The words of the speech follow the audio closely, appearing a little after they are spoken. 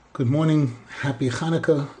Good morning, happy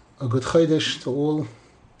Hanukkah, a good Chodesh to all.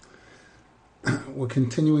 We're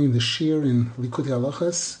continuing the Shiur in Lekutey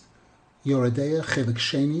Halakhos, Yoreh Deah, Chelik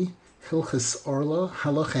Sheni, Hilchos Orlah,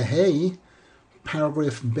 Halakha Hey,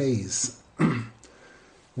 paragraph Beis.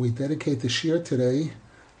 We dedicate the Shiur today,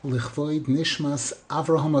 Lichvoid Nishmas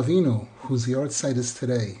Avraham Avinu, whose yahrzeit is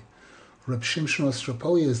today. Reb Shimshon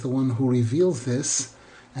Ostropoli is the one who reveals this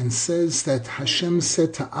and says that Hashem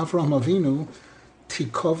said to Avraham Avinu,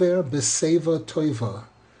 Tikover beseva toiva.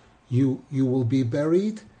 You will be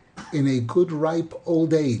buried in a good ripe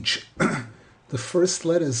old age. The first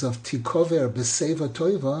letters of Tikover beseva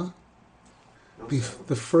toiva,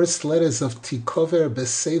 the first letters of Tikover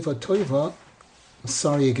beseva toiva,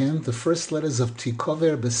 the first letters of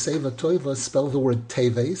Tikover beseva toiva spell the word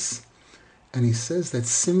teves, and he says that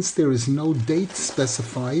since there is no date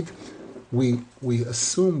specified, we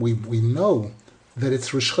assume, we know that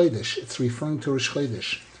it's Rosh Chodesh. It's referring to Rosh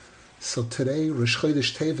Chodesh. So today, Rosh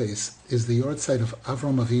Chodesh Teves is the yahrzeit of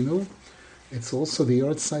Avram Avinu. It's also the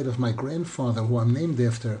yahrzeit of my grandfather, who I'm named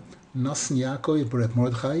after, Nasan Yaakov B'Reb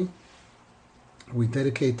Mordechai. We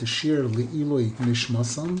dedicate the Shiur Le'iloi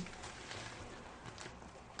Nishmasam,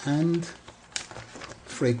 and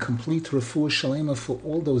for a complete refuah shalema for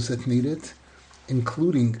all those that need it,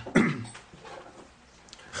 including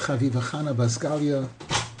Chaviva Chana Basgalia,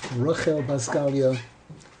 Rachel Basgalia,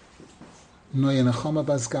 Noya Nechama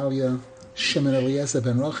Basgalia, Shimon Eliezer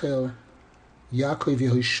ben Rachel, Yaakov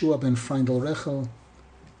Yehoshua ben Freindel Rechel,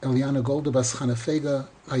 Eliana Golda bas Chanafega,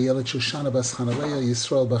 Ayelet Shoshana bas Chanaleya,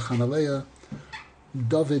 Yisrael bas Chanaleya,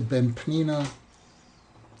 David ben Pnina,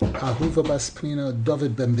 Ahuva bas Pnina,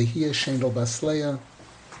 David ben Behia, Shendel bas Leah,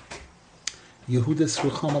 Yehudis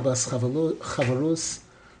Ruchama bas Chavarus,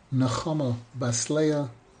 Nechama bas Leah,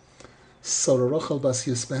 Sora Rochel bas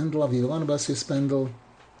Yispendel, Aviolana bas Yispendel,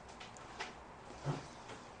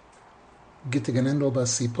 Gittiganendel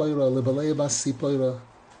bas Sipoira, Libaleya bas Sipoira,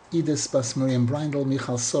 Edis bas Miriam Brindel,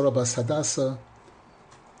 Michal Sora bas Hadassah,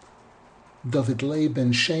 David Lei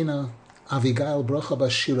ben Shena, Avigail Brocha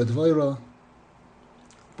bas Shira Dvoira,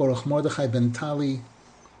 Baruch Mordechai ben Tali,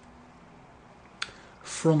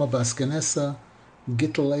 Fruma bas Ganessa,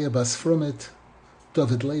 Gitteleya bas Frumit,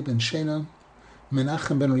 David Lei ben Shena,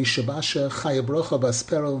 Menachem ben Rishabasha, Chaya Brocha bas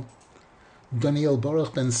Perel, Daniel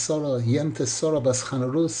Baruch ben Sora, Yente Sora bas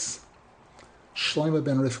Chanarus, Shlomo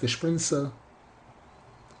ben Rivka Sprinza,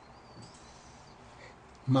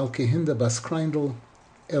 Malki Hinda bas Kreindl,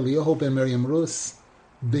 Eliyahu ben Miriam Rus,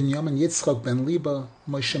 Binyamin Yitzchak ben Liba,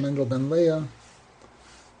 Moshe Mendel ben Leah,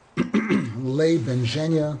 Lei ben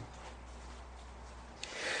Zhenya,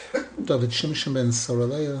 David Shimshon ben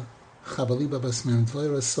Soraleya, Chavaliba bas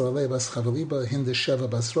Mendvoira, Soraleya bas Chavaliba, Hinda Sheva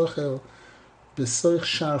bas Rochel, Besoich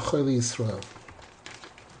Shar Choyli Yisrael.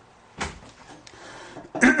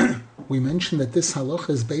 We mentioned that this halacha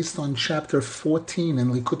is based on chapter 14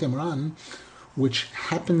 in Lekutey Moharan, which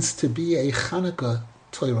happens to be a Chanukah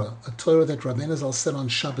Torah, a Torah that Rabbi Nasan said on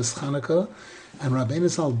Shabbos Chanukah, and Rabbi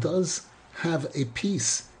Nasan does have a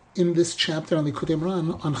piece in this chapter in Lekutey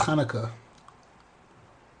Moharan on Chanukah.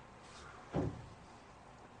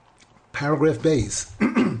 Paragraph Beis.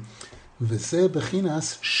 V'zeh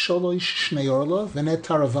bechinas sholosh shnei Orlah v'net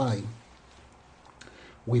taravai.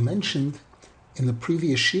 We mentioned in the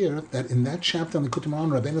previous Shiur that in that chapter in the Lekutey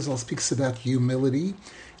Moharan, Rabbi Nasan speaks about humility,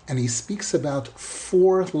 and he speaks about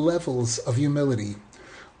 4 levels of humility.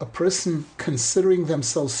 A person considering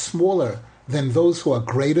themselves smaller than those who are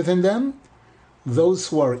greater than them, those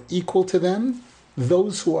who are equal to them,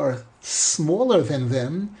 those who are smaller than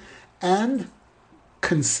them, and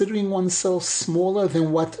considering oneself smaller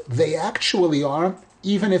than what they actually are,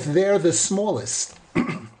 even if they're the smallest.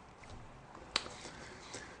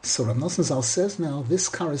 So Rabbi Nasan Zal says now, this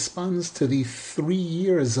corresponds to the 3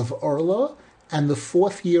 years of Orlah and the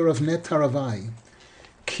 4th year of Net Taravai.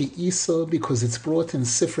 Ki Isa, because it's brought in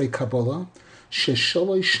Sifrei Kabbalah,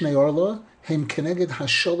 Shesholosh Shnei Orlah, Hem Keneged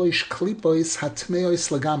HaSholosh Klipois Hatmeos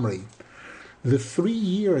Lagamri. The 3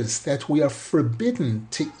 years that we are forbidden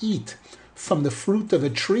to eat from the fruit of a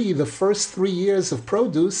tree, the first 3 years of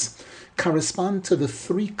produce, correspond to the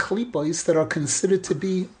 3 klipos that are considered to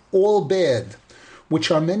be all bad, which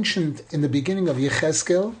are mentioned in the beginning of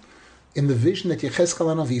Yechezkel, in the vision that Yechezkel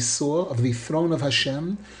Hanavi saw of the throne of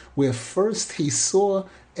Hashem, where first he saw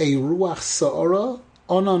a Ruach Sa'ora,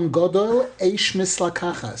 Onan Godol, Eish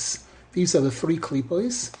Mislakachas. These are the 3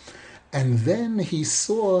 klipos. And then he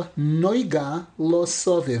saw Noiga Lo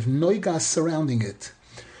Soviv, Noiga surrounding it,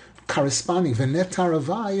 corresponding V'net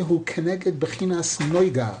Taravai hu keneged bechinas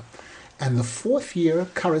Noiga. And the 4th year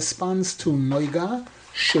corresponds to Noiga,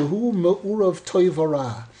 Shehu Me'urav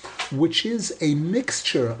Toivara, which is a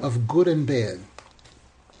mixture of good and bad.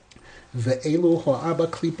 Ve'elu ha'arba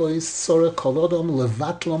klipos tzorech kol odom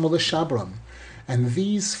levatlom u'leshabram. And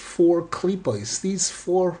these four klipos, these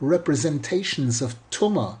four representations of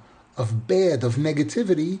tumah, of bad, of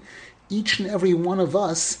negativity, each and every one of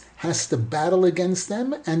us has to battle against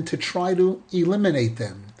them and to try to eliminate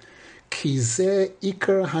them. Ki zeh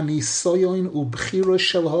ikar hanisoyon u'bchira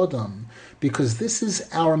shel hodam. Because this is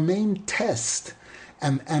our main test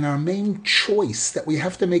and our main choice that we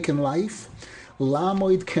have to make in life.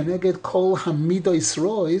 Lamoid keneged kol hamidos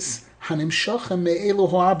rois hanimshochem me'elu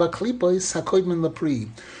ha'arba klipos hakoidmen lepri.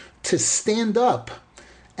 To stand up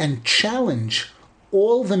and challenge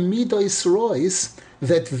all the midos rois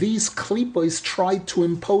that these klipos try to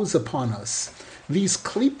impose upon us. These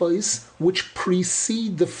klipos which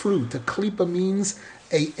precede the fruit. A klipa means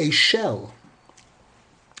a shell.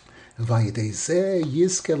 And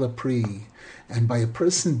by a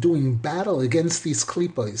person doing battle against these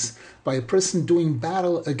klipos, by a person doing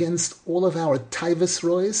battle against all of our taivas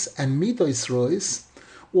rois and midos rois,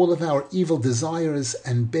 all of our evil desires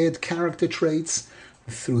and bad character traits,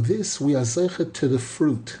 through this we are zeichet to the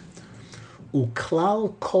fruit.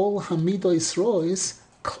 Uklal kol hamidos rois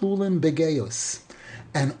klulim begeios.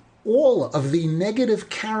 And all of the negative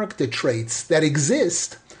character traits that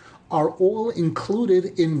exist are all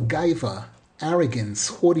included in gaiva, arrogance,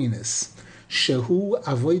 haughtiness, shehu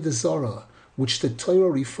avodah zarah, which the Torah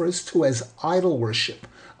refers to as idol worship.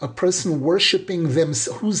 A person worshiping them.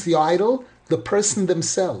 Who's the idol? The person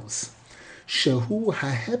themselves. Shehu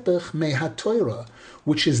hahepech me haTorah,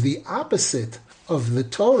 which is the opposite of the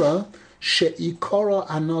Torah, she'ikara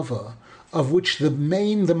anova, of which the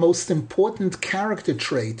most important character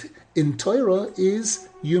trait in Torah is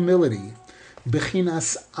humility.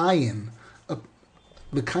 Bechinas ayin,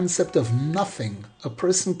 the concept of nothing, a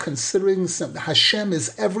person considering Hashem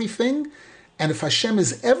is everything, and if Hashem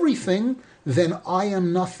is everything, then I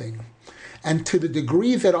am nothing. And to the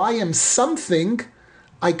degree that I am something,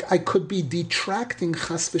 I could be detracting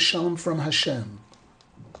chas v'shalom from Hashem.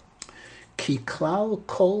 Ki klal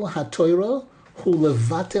kol haTorah hu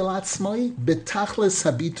levatel atzmai betachlis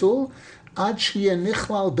habitul ad sheyeh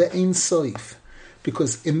nichlal be'ein soif.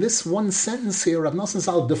 Because in this one sentence here, Rabbi Nasan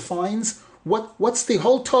Zal defines what's the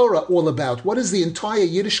whole Torah all about. What is the entire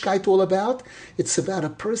Yiddishkeit all about? It's about a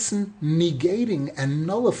person negating and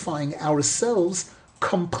nullifying ourselves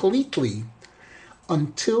completely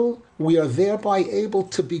until we are thereby able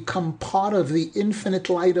to become part of the infinite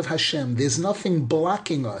light of Hashem. There's nothing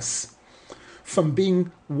blocking us from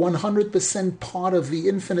being 100% part of the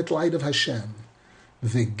infinite light of Hashem.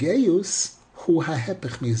 V'geius hu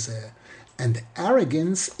hahepech mizeh. And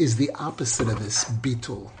arrogance is the opposite of this,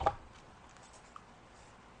 bitul.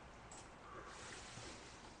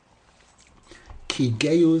 Ki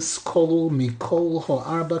geus kolul mikol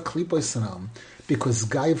ho'arba kliposanam. Because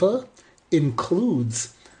gaiva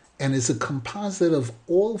includes and is a composite of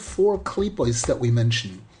all four klipos that we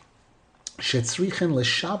mentioned. Shetzrichen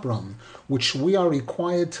leshabram, which we are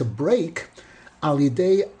required to break,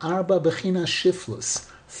 alidei arba bechina shiflus,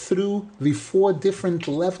 through the four different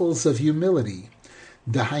levels of humility.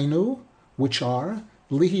 Dahainu, which are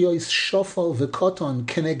lihiyos shofal v'koton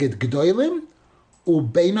keneged gdoilim,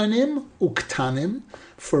 ubeinonim uktanim,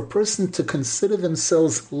 for a person to consider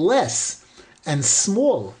themselves less and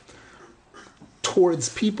small towards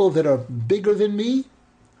people that are bigger than me,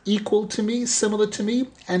 equal to me, similar to me,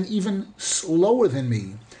 and even lower than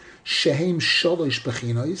me. Shehem sholosh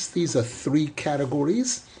bechinos, these are three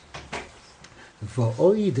categories.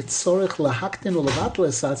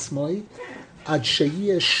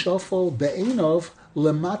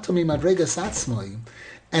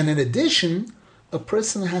 And in addition, a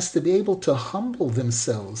person has to be able to humble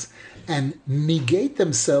themselves and negate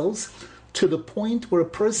themselves to the point where a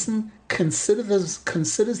person considers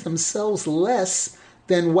themselves less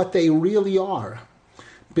than what they really are.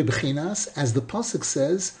 Bibchinas, as the pasuk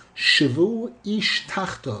says, Shivu ish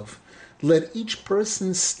tachtov, let each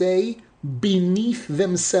person stay beneath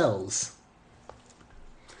themselves.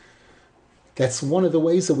 That's one of the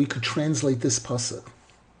ways that we could translate this pasuk.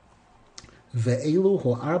 Ve'elu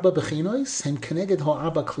ho'arba bechinos hem keneged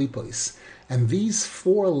ho'arba klipos. And these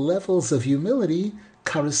four levels of humility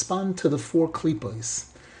correspond to the four klipos.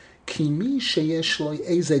 Kimi sheyesh lo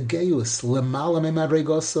eze geus lemala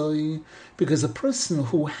memadregosoi, because a person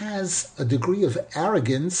who has a degree of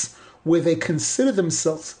arrogance where they consider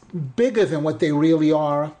themselves bigger than what they really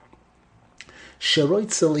are, the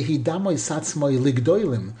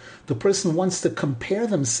person wants to compare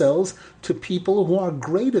themselves to people who are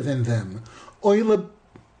greater than them.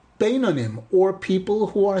 beinonim, or people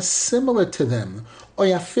who are similar to them,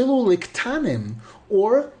 oyafilu liktanim,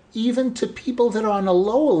 or even to people that are on a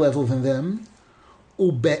lower level than them,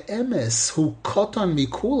 ube'emes hu koton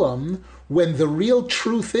mikulam, when the real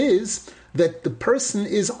truth is that the person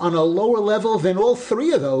is on a lower level than all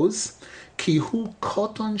three of those, ki hu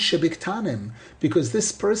koton shebiktanim, because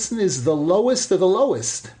this person is the lowest of the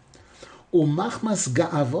lowest. Umachmas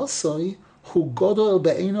ga'avosoi hu godol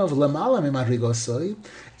be'enov lamala mimadrigosoi,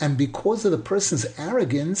 and because of the person's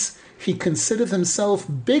arrogance, he considers himself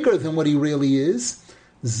bigger than what he really is.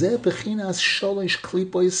 Ze bechinas sholish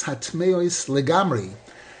klipois hatmeois legamri.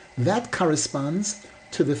 That corresponds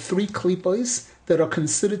to the three klipois that are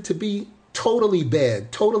considered to be totally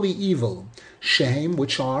bad, totally evil. Shehem,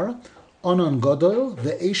 which are onon godol,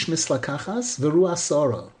 ve'esh mislakachas, ve'ruah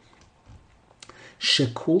sora.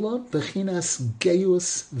 Shekula bechinas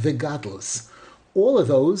geus vegadlus. All of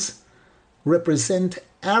those represent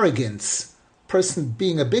arrogance, person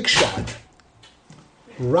being a big shot,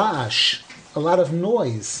 rash, a lot of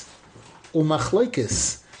noise,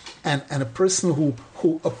 umachloikis, and a person who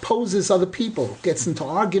opposes other people, gets into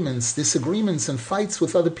arguments, disagreements, and fights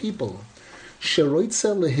with other people.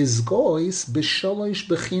 Sheroitze lehizgois b'sholosh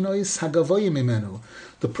bechinois hagavoyim imenu.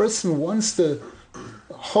 The person wants to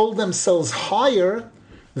hold themselves higher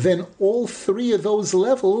than all three of those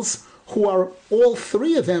levels, who are, all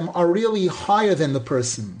three of them are really higher than the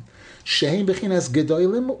person. Shehem bechinas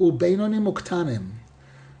gedolim ubeinonim uktanim.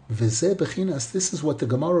 V'zeh bechinas, this is what the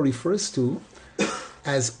Gemara refers to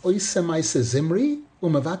as oise maise zimri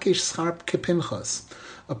umavakesh scharp kepinchas.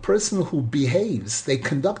 A person who behaves, they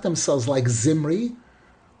conduct themselves like Zimri,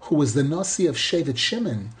 who was the Nasi of Shevet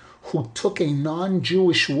Shimon, who took a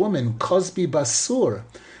non-Jewish woman, Cosby Basur,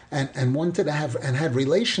 and wanted to have, and had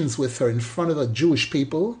relations with her in front of the Jewish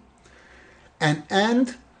people. So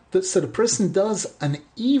the person does an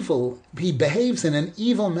evil, he behaves in an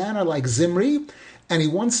evil manner like Zimri, and he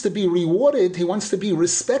wants to be rewarded, he wants to be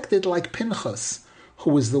respected like Pinchas,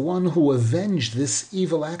 who was the one who avenged this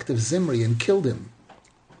evil act of Zimri and killed him.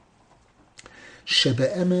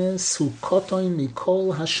 Shebe'emes hu kotoin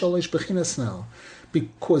mikol hasholish bechinas now.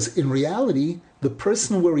 Because in reality, the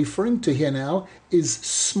person we're referring to here now is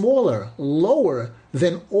smaller, lower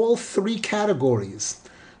than all three categories.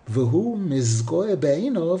 V'hu mizgoe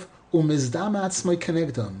be'inov u'mizdam atzmoi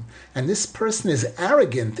kenegdom. And this person is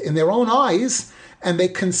arrogant in their own eyes, and they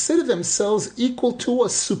consider themselves equal to or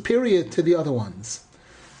superior to the other ones.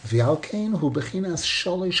 V'alkein hu bechinas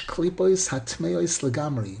sholish klipois hatmeois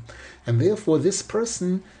legamri. And therefore this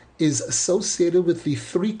person is associated with the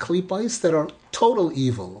three klipos that are total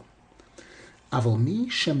evil. Avolmi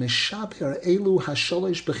shemeshaber elu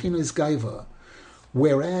hasholish bechinas gaiva.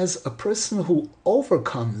 Whereas a person who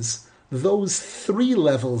overcomes those three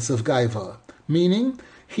levels of gaiva, meaning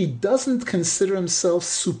he doesn't consider himself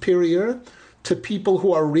superior to people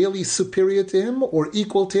who are really superior to him or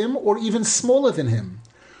equal to him or even smaller than him.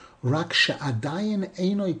 However,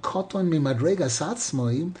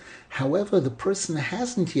 the person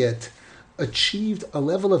hasn't yet achieved a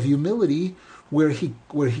level of humility where he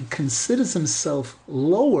considers himself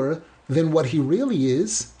lower than what he really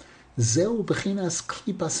is. That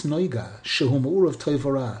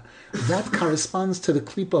corresponds to the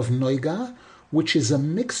klip of noiga, which is a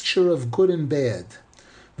mixture of good and bad.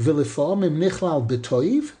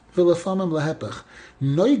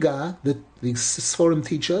 Noiga, the Sforim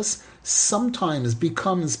teach us, sometimes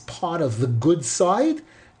becomes part of the good side,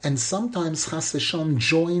 and sometimes Chas V'Shalom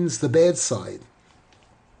joins the bad side.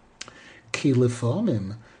 Ki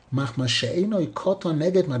lefamim machma she'enoi koton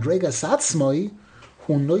neged madregas atzmoi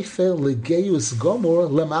hu noifel legeius gomor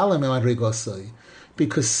lemala memadregosoi.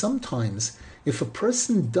 Because sometimes, if a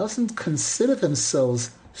person doesn't consider themselves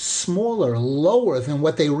smaller, lower than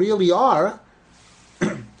what they really are,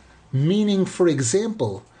 meaning, for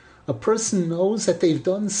example, a person knows that they've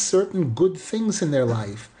done certain good things in their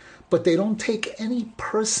life, but they don't take any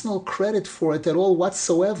personal credit for it at all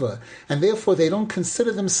whatsoever, and therefore they don't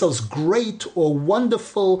consider themselves great or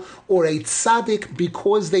wonderful or a tzaddik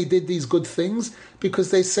because they did these good things,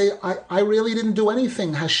 because they say, I really didn't do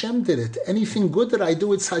anything, Hashem did it. Anything good that I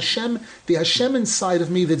do, it's Hashem, the Hashem inside of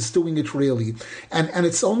me that's doing it really. And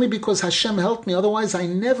it's only because Hashem helped me, otherwise I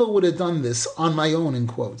never would have done this on my own, in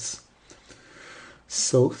quotes.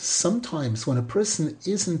 So sometimes when a person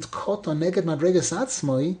isn't caught on neged madregas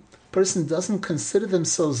atzmoi, person doesn't consider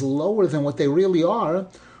themselves lower than what they really are,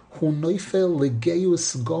 hu noifel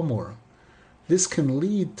legeius gomor. This can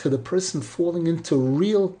lead to the person falling into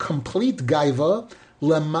real, complete gaiva,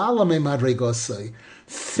 lemala me madregosai,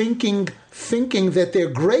 thinking that they're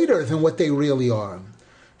greater than what they really are.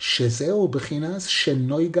 Shezeu b'chinas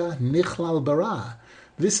shenoiga nichlal bara.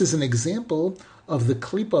 This is an example of the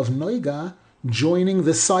klipa of noiga joining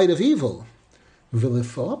the side of evil.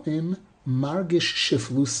 V'lefa'amim margish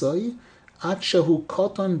shiflusai at shehu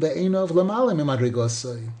koton be'enov l'malem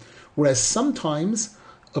imadrigosai. Whereas sometimes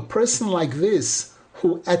a person like this,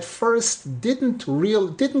 who at first didn't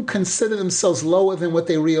consider themselves lower than what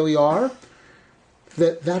they really are,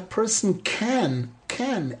 that person can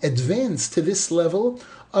advance to this level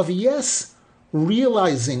of, yes,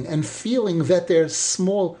 realizing and feeling that they're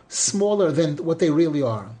smaller than what they really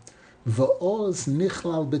are. V'oz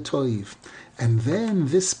nichlal b'toiv. And then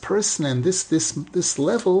this person and this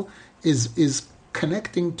level is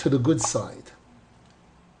connecting to the good side.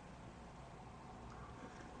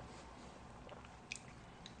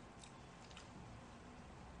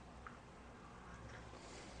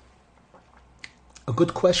 A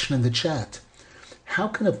good question in the chat. How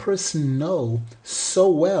can a person know so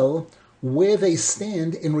well where they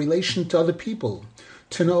stand in relation to other people?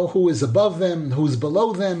 To know who is above them, who's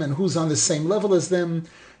below them, and who's on the same level as them.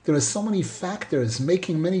 There are so many factors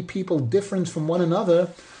making many people different from one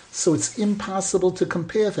another, so it's impossible to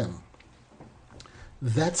compare them.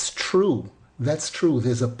 That's true. That's true.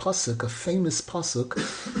 There's a pasuk, a famous pasuk,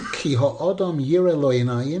 Ki ha'adam yireh lo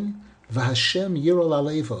einayim, v'Hashem yireh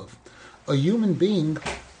lalevav. A human being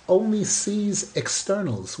only sees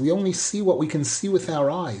externals. We only see what we can see with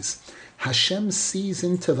our eyes. Hashem sees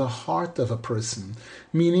into the heart of a person,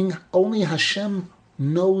 meaning only Hashem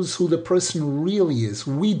knows who the person really is.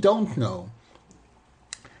 We don't know.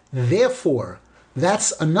 Therefore,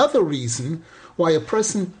 that's another reason why a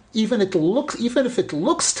person, even if it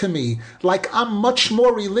looks to me like I'm much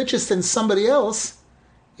more religious than somebody else,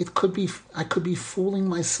 I could be fooling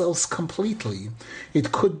myself completely.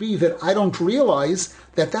 It could be that I don't realize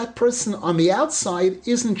that person on the outside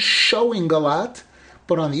isn't showing a lot,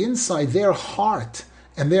 but on the inside, their heart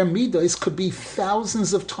and their midas could be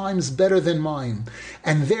thousands of times better than mine.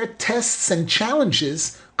 And their tests and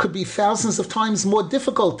challenges could be thousands of times more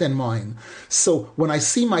difficult than mine. So when I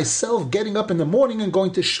see myself getting up in the morning and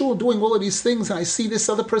going to shul, doing all of these things, and I see this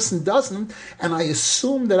other person doesn't, and I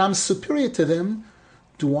assume that I'm superior to them,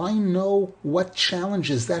 do I know what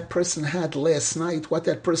challenges that person had last night, what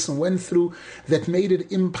that person went through that made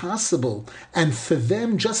it impossible? And for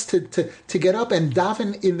them just to get up and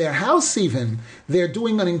daven in their house even, they're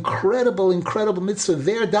doing an incredible mitzvah.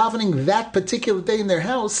 Their davening that particular day in their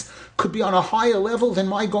house could be on a higher level than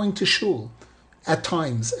my going to shul. At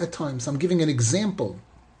times. I'm giving an example.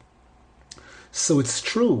 So it's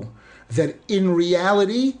true that in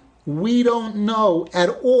reality, we don't know at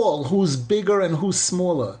all who's bigger and who's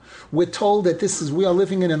smaller. We're told that we are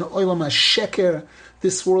living in an olam hasheker.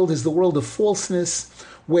 This world is the world of falseness,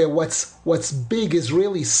 where what's big is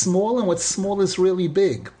really small and what's small is really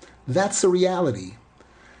big. That's a reality.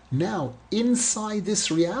 Now, inside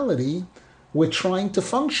this reality, we're trying to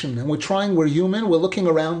function, and we're human, we're looking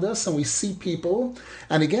around us, and we see people.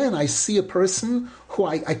 And again, I see a person who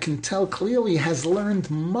I can tell clearly has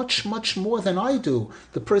learned much, much more than I do.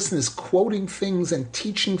 The person is quoting things and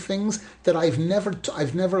teaching things that I've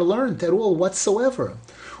never learned at all whatsoever.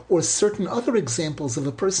 Or certain other examples of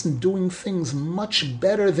a person doing things much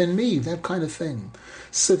better than me, that kind of thing.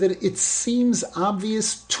 So that it seems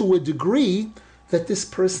obvious to a degree that this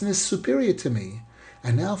person is superior to me.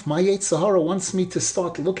 And now if my Yetzer Hara wants me to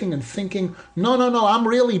start looking and thinking, no, I'm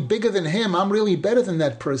really bigger than him, I'm really better than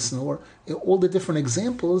that person, or all the different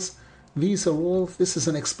examples, this is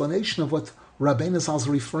an explanation of what Rabbi Nasan is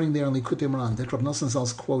referring there in Lekutey, that Rabbi Nasan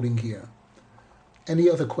is quoting here. Any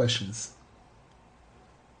other questions?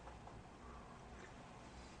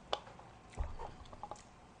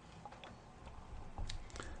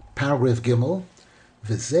 Paragraph Gimel,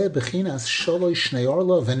 V'zeh b'chinas sholosh shnei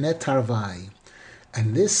Orlah v'net tarvai.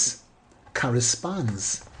 And this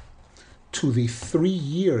corresponds to the 3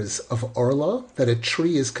 years of Orlah, that a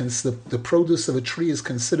tree is the produce of a tree is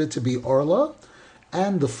considered to be Orlah,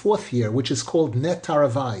 and the 4th year, which is called Net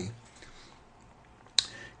Taravai.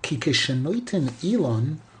 Ki keshenoiten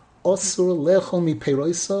ilon osur lechol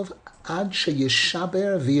miperoisov ad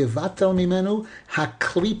sheyeshaber v'yevatel mimenu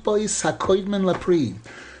haklipois hakoidmen lapri.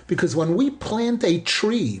 Because when we plant a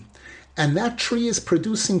tree, and that tree is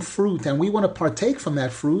producing fruit, and we want to partake from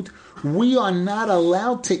that fruit, we are not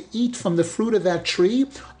allowed to eat from the fruit of that tree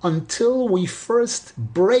until we first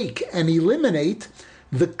break and eliminate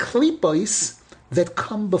the klipos that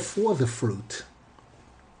come before the fruit.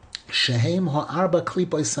 Shehem ha'arba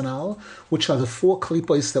klipos anal, which are the 4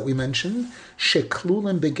 klipos that we mentioned,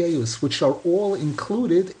 sheklulim begeus, which are all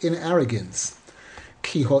included in arrogance.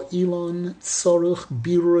 Ki ha'ilon tzoruch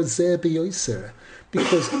birur zeh b'yoser.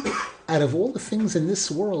 Because out of all the things in this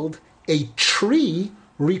world, a tree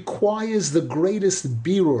requires the greatest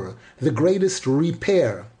birur, the greatest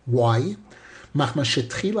repair. Why? Because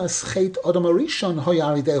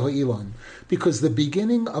the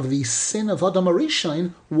beginning of the sin of Adam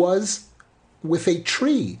HaRishon was with a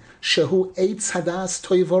tree. Shehu eitz hadas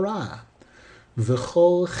toivora.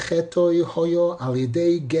 V'chol chetoi hoyo al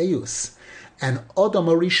yidei geus. And Adam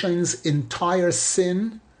HaRishon's entire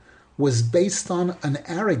sin was based on an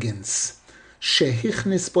arrogance.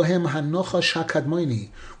 Shehichnis bohem hanochash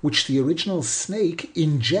hakadmoni, which the original snake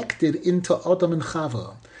injected into Adam and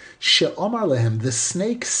Chava. She'omar lehem, the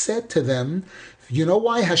snake said to them, you know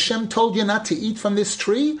why Hashem told you not to eat from this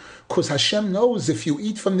tree? Because Hashem knows if you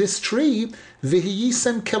eat from this tree,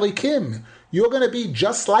 v'hiyisem kelikim, you're going to be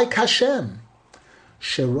just like Hashem.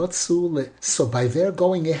 So by their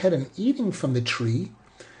going ahead and eating from the tree,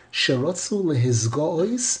 sherotzu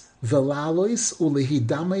lehizgois velalois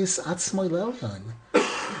ulehidameis atzmoi lelyon,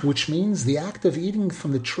 which means the act of eating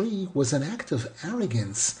from the tree was an act of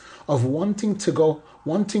arrogance, of wanting to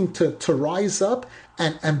rise up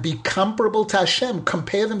and be comparable to Hashem,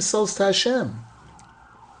 compare themselves to Hashem.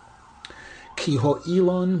 Ki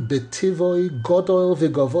ho'ilon betivoi godol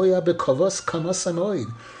v'gavoya bekovos kanos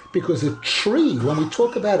anoid. Because a tree, when we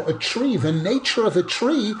talk about a tree, the nature of a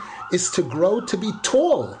tree is to grow to be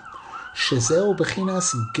tall. Shezeu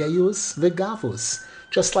bechinas geus v'gavus.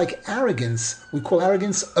 Just like arrogance, we call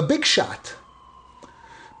arrogance a big shot.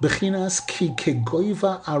 Bechinas ki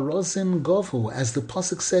kegoiva arozim govu, as the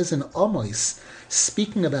pasuk says in Amos,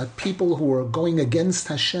 speaking about people who are going against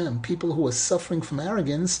Hashem, people who are suffering from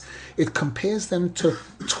arrogance, it compares them to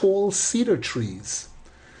tall cedar trees.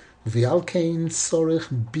 V'alkein tzorich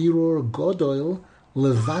birur godol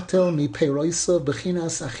levatel mi peiroisav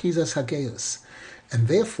bechinas achizas hageus. And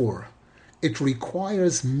therefore, it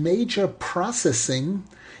requires major processing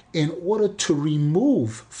in order to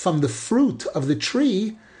remove from the fruit of the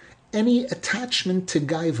tree any attachment to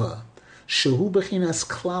gaiva. Shehu bechinas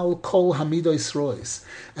klal kol hamidos rois.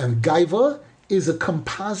 And gaiva is a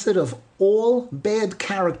composite of all bad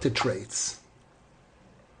character traits.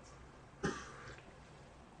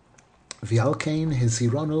 V'alkein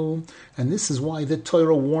heziranu, and this is why the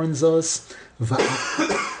Torah warns us,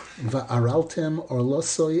 Va'araltem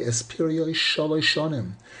orlosoi espirioi shaloi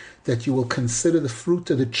shonim, that you will consider the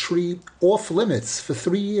fruit of the tree off limits for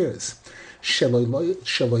 3 years. Shaloi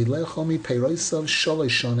lechomi peiroisav shaloi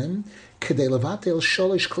shonim, kedei levatel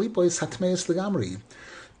shalosh klipois hatmeis legamri,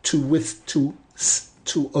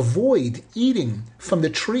 to avoid eating from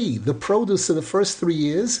the tree the produce of the first 3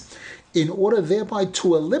 years, in order thereby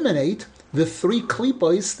to eliminate the 3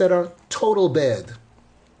 klipos that are total bad.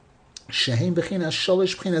 Shehem bechinas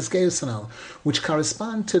sholish bechinas geisanal, which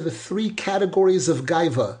correspond to the 3 categories of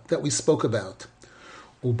gaiva that we spoke about.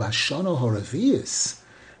 Ubashono horavius.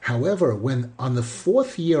 However, when on the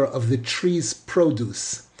 4th year of the tree's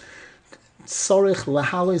produce, tzorich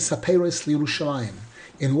lahalos haperos liYerushalayim,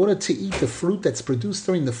 in order to eat the fruit that's produced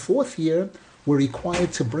during the 4th year, we're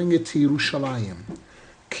required to bring it to Yerushalayim.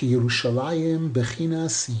 Ki Yerushalayim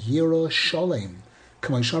bechinas Yoreh Sholem.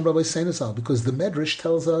 Because the Medrash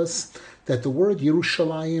tells us that the word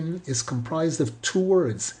Yerushalayim is comprised of 2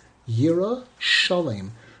 words, Yoreh Sholem,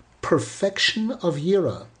 perfection of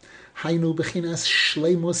Yira. Hainu bechinas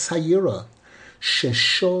Shleimus HaYira,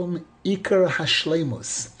 Sheshom Iker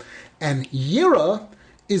HaShleimus. And Yira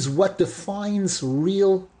is what defines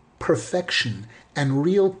real perfection and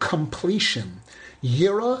real completion.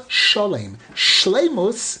 Yoreh Sholem.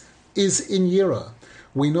 Shleimus is in Yira.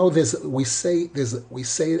 We know we say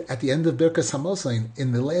at the end of Birkas Hamazon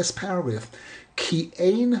in the last paragraph, Ki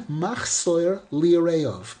ein machsoir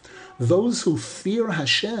li'reov. Those who fear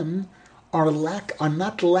Hashem are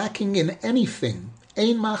not lacking in anything.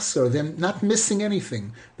 Ein machsor, they're not missing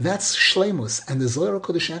anything. That's shleimus, and the Zohar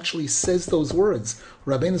Kodesh actually says those words.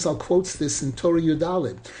 Rabbi Nasan quotes this in Torah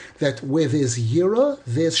Yudalid, that where there's yira,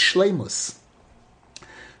 there's shleimus.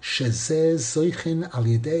 Shezeh zoichin al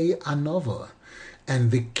yidei anova.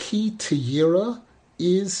 And the key to Yira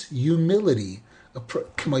is humility. As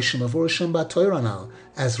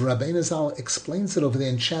Rabbi Nasan explains it over there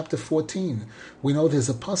in chapter 14. We know there's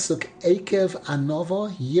a pasuk, Ekev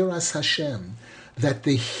Anova Yiras Hashem, that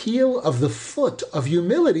the heel of the foot of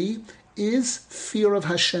humility is fear of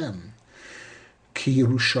Hashem. Ki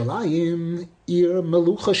Yerushalayim ir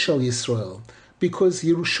melucha shel Yisrael, because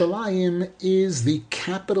Yerushalayim is the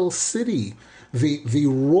capital city, the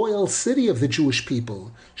royal city of the Jewish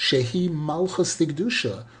people, Shehi Malchus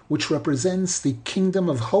Tigdusha, which represents the kingdom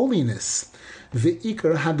of holiness.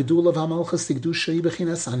 Ve'ikar hagdula v'amalchus tikdusha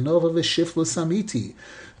bechinas anova v'shiflus amiti.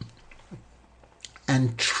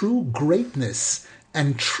 And true greatness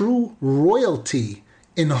and true royalty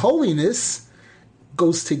in holiness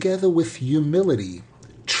goes together with humility,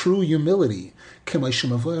 true humility. As Rabbi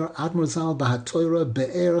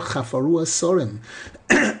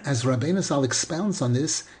Nasan expounds on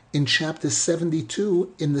this in chapter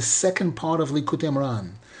 72 in the second part of Lekutey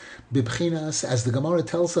Moharan. Bibchinas, as the Gemara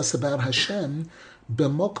tells us about Hashem,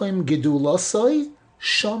 b'mokim gedulasoi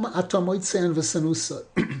sham atamoitzein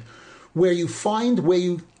v'sanusoi. Where you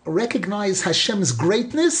recognize Hashem's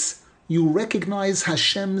greatness, you recognize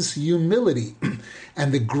Hashem's humility.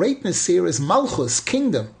 And the greatness here is Malchus,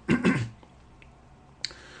 kingdom.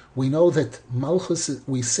 We know that Malchus,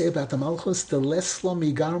 we say about the Malchus, the leslo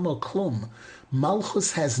migarmo klum.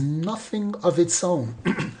 Malchus has nothing of its own.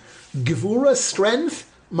 Gevura,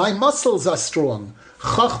 strength, my muscles are strong.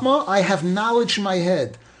 Chachma, I have knowledge in my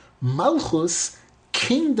head. Malchus,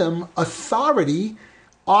 kingdom, authority,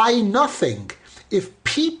 I nothing. If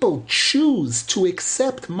people choose to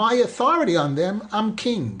accept my authority on them, I'm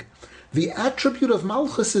king. The attribute of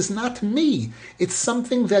Malchus is not me. It's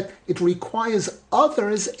something that it requires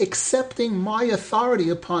others accepting my authority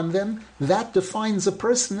upon them. That defines a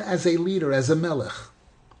person as a leader, as a melech.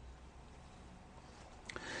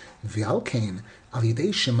 V'alkein, al yidei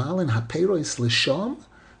shemalin haperois l'sham,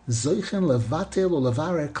 zoichen levatel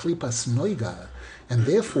ulevarer klipas noiga. And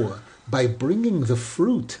therefore, by bringing the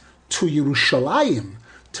fruit to Yerushalayim,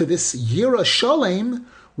 to this Yerushalayim,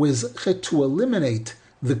 was to eliminate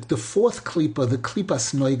the fourth klipa, the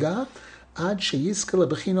klipas noiga, ad sheyizka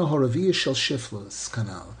lebechina horaviyah shel shiflus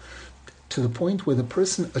kanal, to the point where the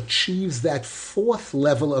person achieves that fourth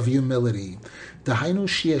level of humility. Dahainu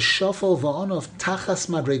sheyeshafal va'anov tachas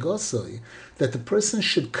madregosoi, that the person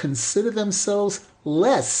should consider themselves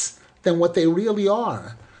less than what they really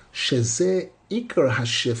are. Shezeh ikar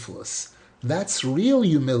hashiflus. That's real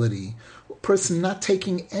humility. A person not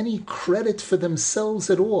taking any credit for themselves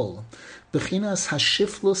at all. Bechinas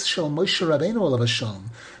hashiflus shel Moshe Rabbeinu olav hashalom.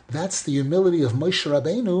 That's the humility of Moshe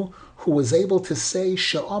Rabbeinu, who was able to say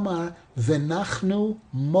she'omar v'nachnu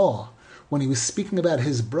mo. When he was speaking about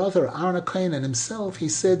his brother Aaron HaKohen and himself, he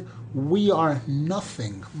said, "We are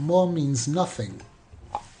nothing." Mo means nothing.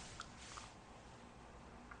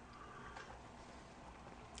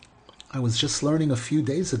 I was just learning a few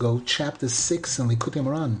days ago, chapter 6 in Lekutey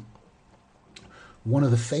Moharan, one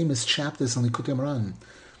of the famous chapters in Lekutey Moharan,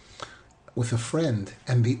 with a friend,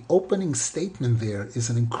 and the opening statement there is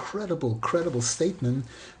an incredible statement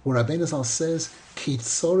where Rabbi Nasan says, "Ki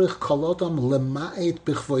tzorich kol adam lema'et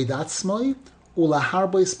b'chvoid atzmoi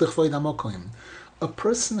ulaharbois b'chvoid hamokoim." A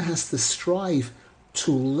person has to strive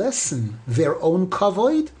to lessen their own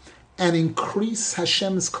kavod and increase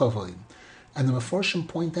Hashem's kavod. And the Mefarshim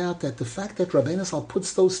point out that the fact that Rabbi Nasan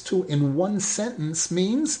puts those two in one sentence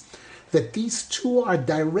means that these two are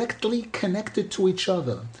directly connected to each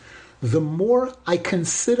other. The more I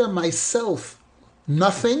consider myself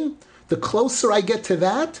nothing, the closer I get to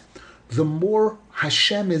that, the more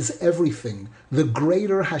Hashem is everything, the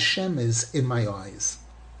greater Hashem is in my eyes.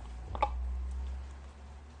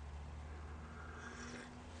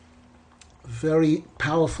 Very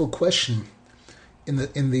powerful question in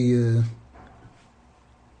the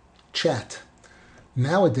chat.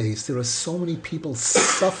 Nowadays, there are so many people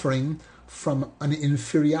suffering from an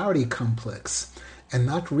inferiority complex and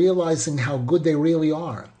not realizing how good they really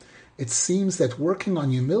are. It seems that working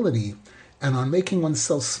on humility and on making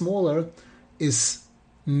oneself smaller is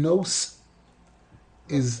not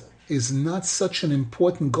such an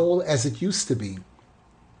important goal as it used to be.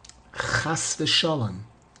 Chas v'shalom.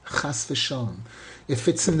 Chas v'shalom. If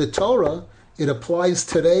it's in the Torah, it applies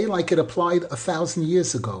today like it applied 1,000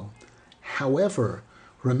 years ago. However,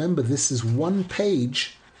 remember, this is one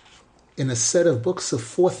page in a set of books of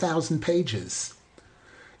 4,000 pages.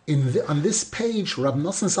 On this page, Rabbi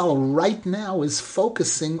Nasan Maimon right now is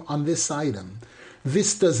focusing on this item.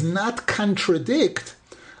 This does not contradict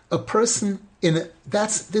a person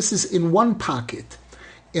this is in one pocket.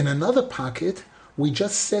 In another pocket, we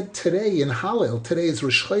just said today in Hallel, today is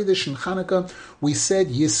Rosh Chodesh and Chanukah, we said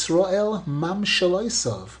Yisrael Mam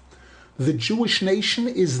Shaloisav. The Jewish nation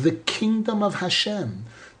is the kingdom of Hashem.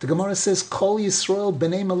 The Gemara says, Kol Yisrael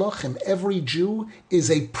B'nei Melachim. Every Jew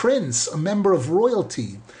is a prince, a member of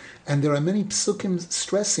royalty. And there are many psukim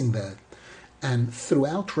stressing that. And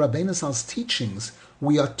throughout Rabbi Nasan's teachings,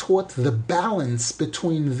 we are taught the balance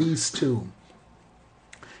between these two.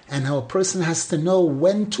 And how a person has to know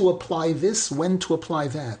when to apply this, when to apply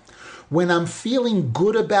that. When I'm feeling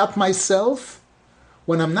good about myself,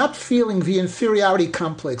 When I'm not feeling the inferiority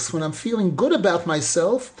complex, when I'm feeling good about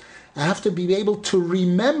myself, I have to be able to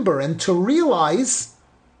remember and to realize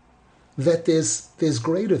that there's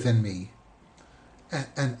greater than me.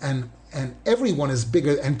 And everyone is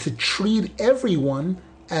bigger, and to treat everyone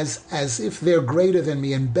as if they're greater than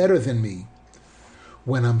me and better than me.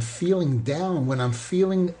 When I'm feeling down, when I'm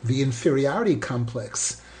feeling the inferiority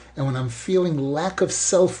complex, and when I'm feeling lack of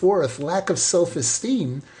self-worth, lack of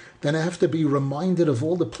self-esteem, then I have to be reminded of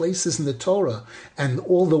all the places in the Torah and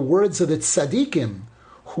all the words of the tzaddikim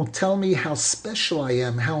who tell me how special I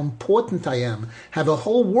am, how important I am, how the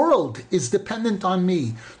whole world is dependent on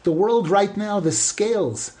me. The world right now, the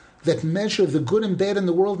scales that measure the good and bad in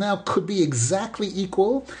the world now could be exactly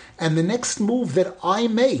equal, and the next move that I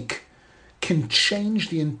make can change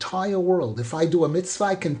the entire world. If I do a mitzvah,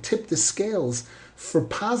 I can tip the scales for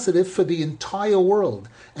positive for the entire world.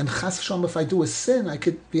 And chas v'shalom, if I do a sin, I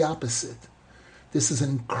could the opposite. This is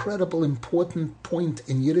an incredible, important point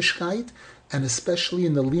in Yiddishkeit, and especially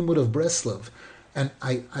in the Limud of Breslov. And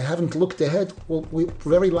I haven't looked ahead. Well, we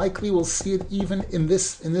very likely will see it even in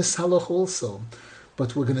this halach also.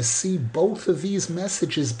 But we're going to see both of these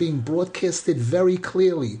messages being broadcasted very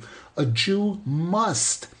clearly. A Jew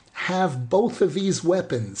must have both of these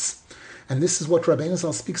weapons. And this is what Rabbi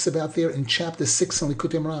Nasan speaks about there in chapter 6 in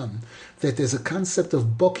Lekutey, that there's a concept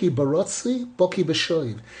of boki barotzi, boki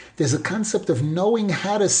b'shoiv. There's a concept of knowing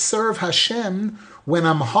how to serve Hashem when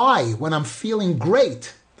I'm high, when I'm feeling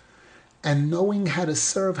great, and knowing how to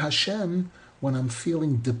serve Hashem when I'm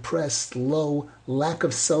feeling depressed, low, lack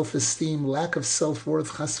of self-esteem, lack of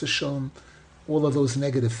self-worth, chas v'shalom, all of those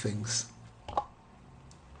negative things.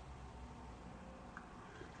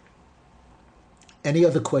 Any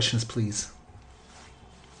other questions, please?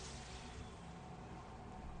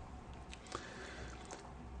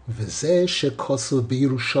 And this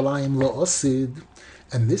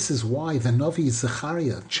is why the Navi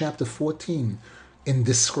Zechariah, chapter 14, in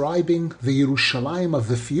describing the Yerushalayim of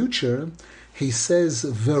the future, he says,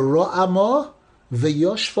 V'ro'amo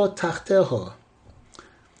v'yoshvo tachteho.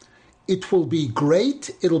 It will be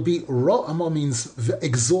great, it'll be ro'amo means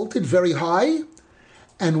exalted, very high,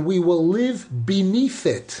 and we will live beneath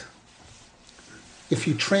it. If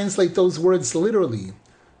you translate those words literally,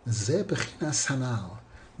 Zeh bechinas hanal.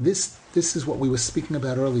 This is what we were speaking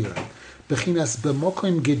about earlier. Bechinas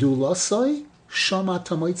b'mokim gedulasoi, shama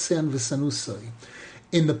tamoitzean v'sanusoi.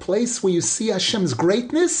 In the place where you see Hashem's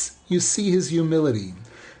greatness, you see His humility.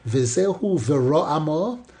 V'zehu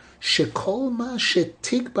v'ro'amo, shekol ma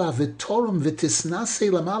shetikba v'torum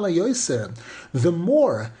v'tisnasei lamala yoser. The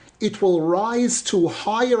more it will rise to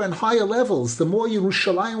higher and higher levels, the more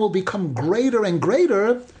Yerushalayim will become greater and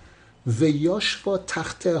greater. V'yoshvo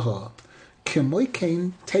tachteho,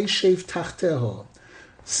 kemoikein teishev tachteho.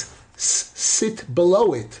 Sit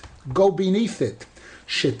below it, go beneath it.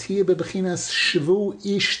 Shetir bebechinas shvu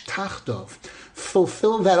ish tachtov.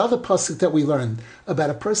 Fulfill that other pasuk that we learned about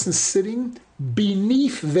a person sitting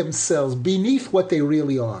beneath themselves, beneath what they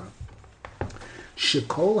really are.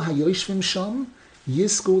 Shekol hayoshvim sham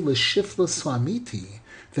yisku l'shiflas ha'amiti.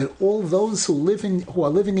 That all those who are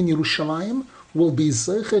living in Yerushalayim will be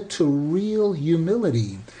zeicher to real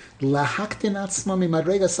humility. Lahaktin atzmam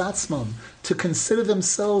imadregas atzmam, to consider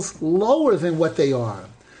themselves lower than what they are.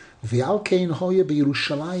 V'alkein hoya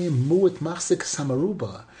b'Yerushalayim mu'et machzik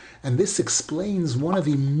samaruba. And this explains one of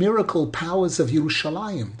the miracle powers of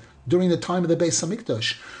Yerushalayim. During the time of the Beis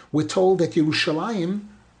Hamikdash, we're told that Yerushalayim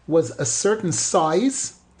was a certain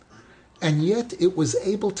size, and yet it was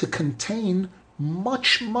able to contain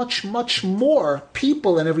much, much, much more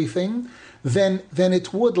people and everything than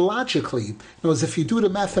it would logically. In other words, if you do the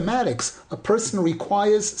mathematics, a person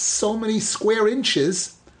requires so many square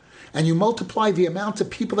inches, and you multiply the amount of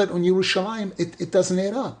people that in Yerushalayim, it doesn't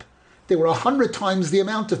add up. There were 100 times the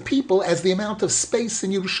amount of people as the amount of space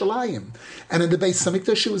in Yerushalayim. And in the Beis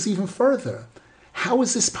Hamikdash, it was even further. How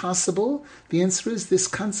is this possible? The answer is this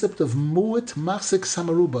concept of mu'et machzik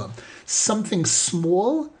samaruba, something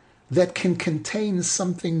small that can contain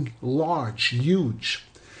something large, huge.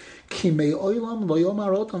 As it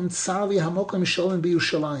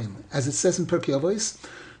says in Pirkei Avos,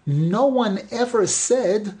 no one ever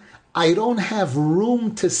said, I don't have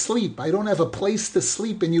room to sleep, I don't have a place to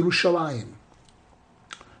sleep in Yerushalayim.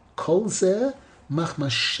 Kol zeh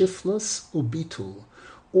machmas shiflos ubitul.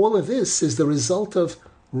 All of this is the result of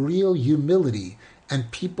real humility and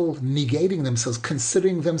people negating themselves,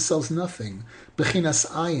 considering themselves nothing. Bechinas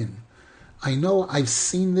ayin. I know I've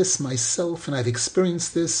seen this myself and I've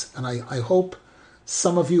experienced this, and I hope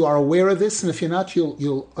some of you are aware of this, and if you're not,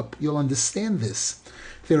 you'll understand this.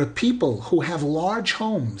 There are people who have large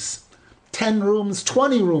homes, 10 rooms,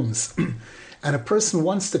 20 rooms, and a person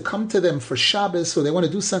wants to come to them for Shabbos, or they want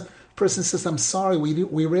to do something, person says, I'm sorry,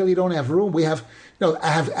 we really don't have room. We have, I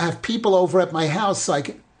have people over at my house, so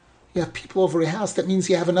you have people over your house, that means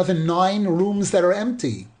you have another 9 rooms that are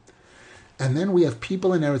empty. And then we have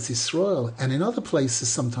people in Eretz Yisrael and in other places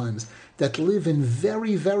sometimes that live in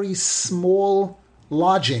very, very small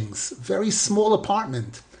lodgings, very small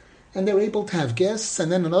apartment. And they're able to have guests.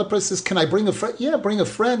 And then another person says, can I bring a friend? Yeah, bring a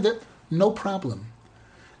friend. No problem.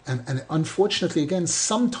 And unfortunately, again,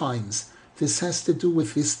 sometimes this has to do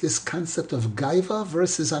with this concept of gaiva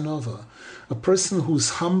versus anova. A person who's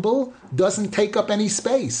humble doesn't take up any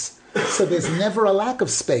space. So there's never a lack of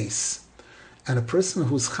space. And a person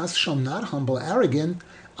who's chas v'shalom not humble, arrogant,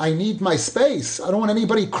 I need my space. I don't want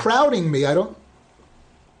anybody crowding me. I don't.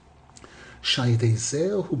 Ki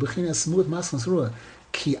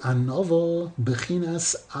anovo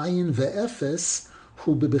bechinas ayin ve'efes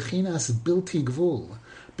hu bechinas bilti gvul.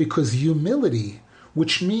 Because humility,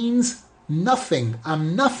 which means nothing,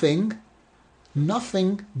 I'm nothing,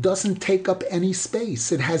 nothing doesn't take up any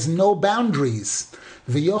space. It has no boundaries.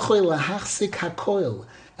 V'yochel lahachzik hakoil.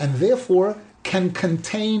 And therefore can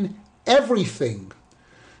contain everything.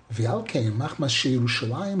 And therefore,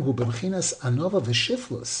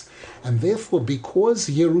 because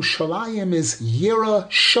Yerushalayim is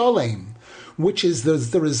Yira Shalem, which is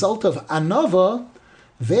the result of Anova,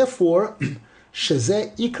 therefore,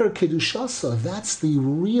 Shezeh Iker Kedushasa, that's the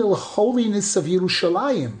real holiness of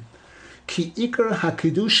Yerushalayim. Ki Iker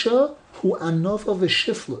HaKedusha hu Anova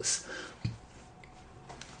v'Shiflus.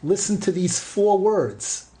 Listen to these 4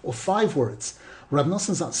 words. Or 5 words. Rabbi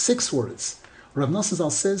Nasan Zal, 6 words. Rabbi Nasan Zal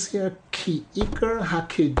says here, Ki Iker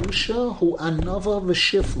HaKedusha hu Anava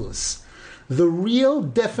v'Shiflus. The real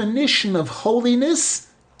definition of holiness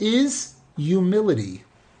is humility.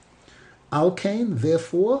 Al kain,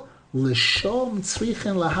 therefore, L'shom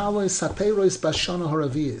tzrichen lahalois haperos b'shana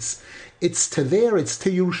haravias. It's to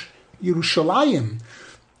Yerushalayim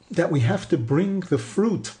that we have to bring the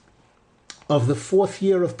fruit of the 4th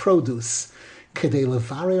year of produce. In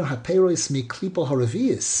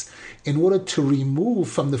order to remove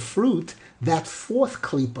from the fruit that 4th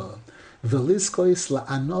klipa, v'lizkois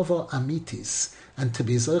la'anova amitis, and to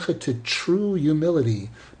be zeicha to true humility,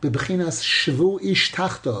 b'bechinas shvu ish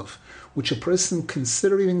tachtov, which a person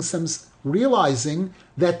considering themselves, realizing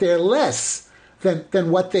that they're less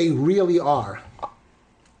than what they really are.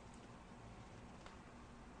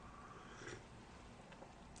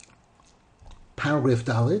 Paragraph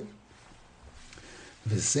Dalit.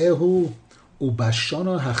 V'zehu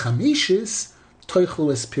ubashana hachamishis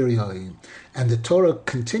toichlu es piriyai. And the Torah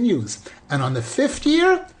continues. And on the 5th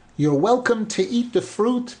year, you're welcome to eat the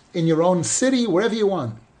fruit in your own city, wherever you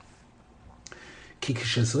want.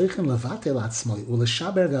 Because when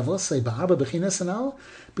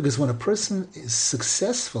a person is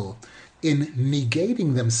successful in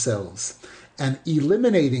negating themselves and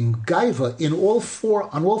eliminating gaiva on all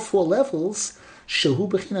four levels,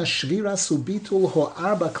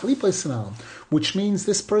 which means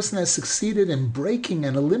this person has succeeded in breaking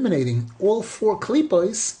and eliminating all 4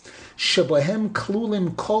 klipos,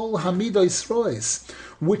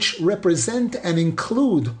 which represent and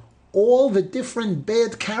include all the different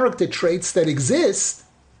bad character traits that exist.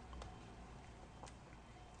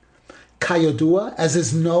 Kayodua, as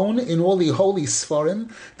is known in all the holy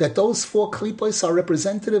Sfarim, that those 4 klipos are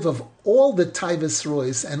representative of all the taivas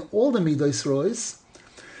rois and all the midos rois.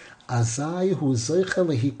 Azai hu zoicha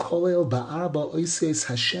lehikolel ba'arba oises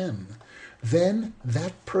Hashem. Then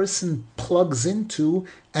that person plugs into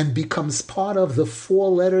and becomes part of the 4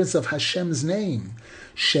 letters of Hashem's name,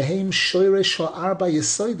 shehem shoyresh ha'arba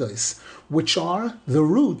yesoidos, which are the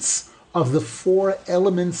roots of the 4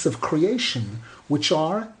 elements of creation, which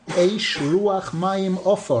are Eish, Ruach, Mayim,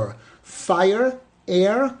 Ofor, fire,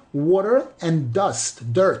 air, water, and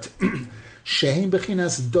dust, dirt. Shehem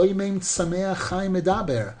bechinas doimim tzameach chaim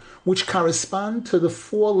medaber, which correspond to the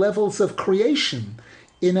 4 levels of creation: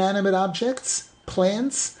 inanimate objects,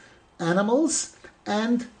 plants, animals,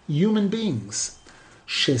 and human beings.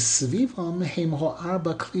 Shesvivam hem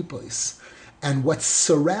ho'arba klipos. And what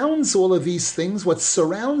surrounds all of these things, what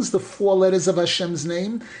surrounds the 4 letters of Hashem's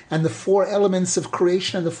name and the 4 elements of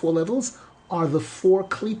creation and the 4 levels, are the 4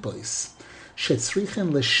 klipos.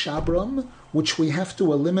 Shetzrichen leshabram, which we have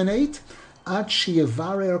to eliminate, ad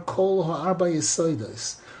sheyevarer kol ha'arba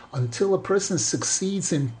yesodos, until a person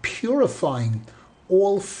succeeds in purifying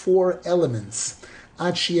all 4 elements.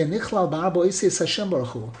 Ad sheyenichlal ba'arba oises Hashem baruch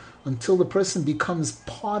hu, until the person becomes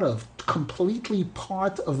completely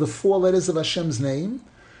part of the 4 letters of Hashem's name.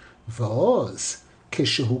 V'oz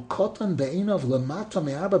Kishehu koton be'inov lamata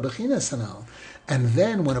me'arba bechinas hanal. And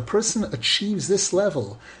then when a person achieves this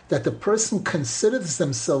level, that the person considers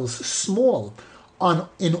themselves small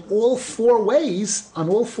in all four ways, on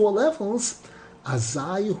all four levels,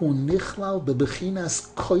 azai hu nichlal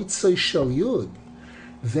bebechinas koitzoi shel yud.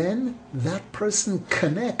 Then that person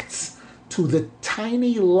connects to the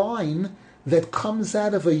tiny line that comes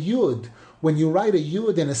out of a yud. When you write a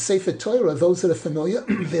yud in a Sefer Torah, those that are familiar,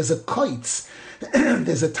 there's a koitz.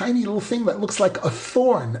 There's a tiny little thing that looks like a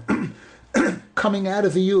thorn coming out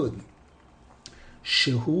of the yud.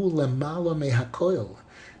 Shehu lemala mehakoil.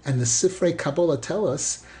 And the Sifrei Kabbalah tell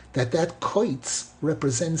us that koitz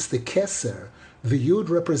represents the keser. The yud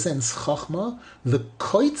represents chachma. The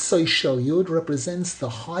koitzoi shel yud represents the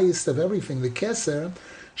highest of everything, the keser.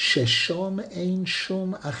 Sheshom ein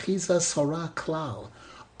shum achizas hara klal.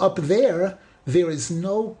 Up there is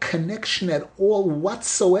no connection at all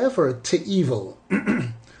whatsoever to evil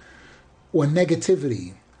or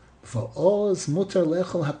negativity. Va'oz mutar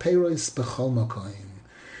lechol haperos b'chol makom.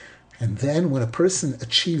 And then when a person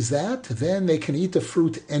achieves that, then they can eat the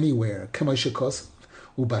fruit anywhere. Kamashikos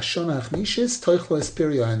ubashona achmishis toichlo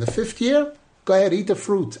espirio. In the 5th year, go ahead, eat the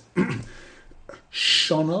fruit.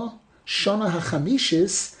 Shona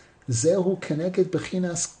hachamishis zehu keneged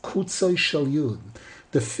bechinas kutzoi shel yud.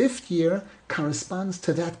 The 5th year corresponds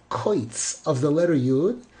to that koitz of the letter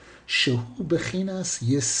yud, shehu bechinas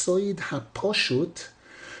yesoid haposhut,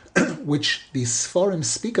 which the Sfarim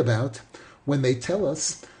speak about when they tell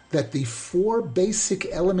us that the 4 basic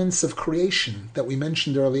elements of creation that we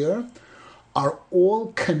mentioned earlier are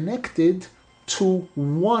all connected to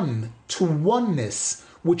oneness,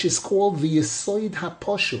 which is called the Yesoid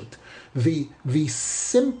HaPoshut, the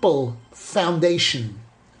simple foundation,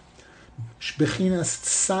 Bechinas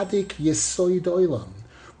Tzadik Yesoid Olam,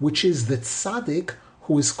 which is the Tzadik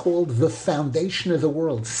who is called the foundation of the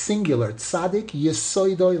world, singular, Tzadik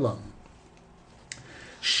Yesoid Olam.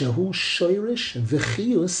 Shehu shoirish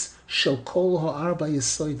v'chiyus shel kol ha'arba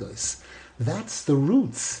yesoidos. That's the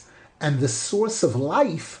roots and the source of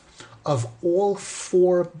life of all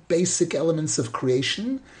 4 basic elements of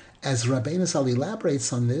creation, as Rabbi Nasan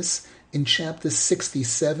elaborates on this in chapter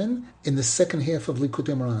 67 in the second half of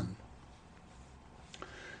Lekutey Moran.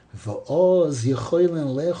 V'oz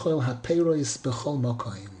yecholen lechol ha'peiros b'chol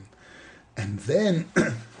makom. And then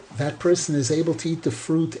that person is able to eat the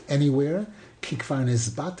fruit anywhere,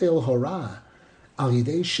 because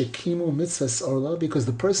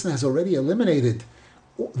the person has already eliminated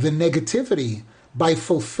the negativity by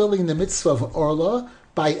fulfilling the mitzvah of Orlah,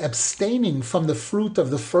 by abstaining from the fruit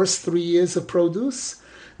of the first 3 years of produce.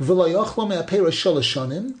 And then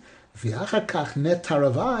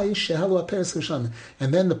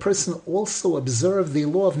the person also observed the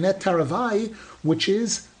law of net taravai, which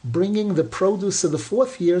is bringing the produce of the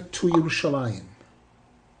 4th year to Yerushalayim.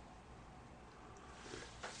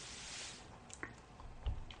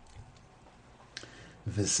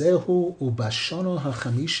 V'zehu ubashono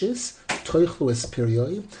hachamishis toichlu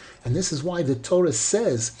espirioi. And this is why the Torah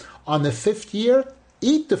says, on the 5th year,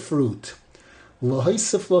 eat the fruit.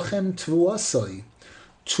 Lohaisef lochem tvuasoi,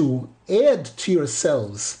 to add to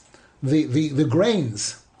yourselves the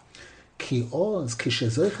grains. Ki oz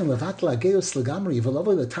kishezoichem levat lageus legamri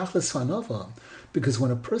v'lovo letachlis fanova. Because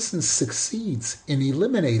when a person succeeds in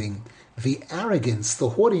eliminating the arrogance, the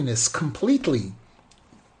haughtiness completely,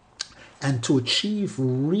 and to achieve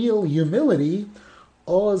real humility,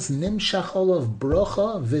 oz nimshach olav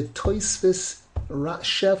brocha v'toisvis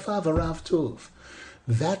shefa v'rav tov.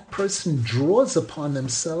 That person draws upon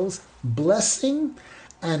themselves blessing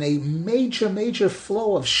and a major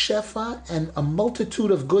flow of shefa and a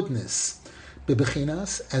multitude of goodness.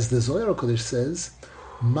 Bebechinas, as the Zohar Kodesh says,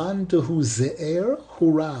 man dehu ze'er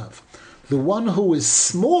hu rav. The one who is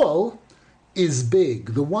small is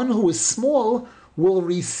big. The one who is small will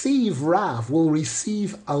receive rav, will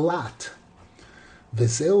receive a lot.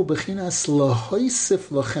 Vezeu bechinas lahoisif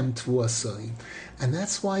lochem tvuasoi. And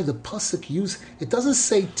that's why the pasuk it doesn't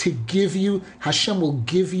say to give you, Hashem will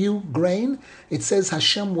give you grain. It says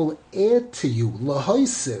Hashem will add to you,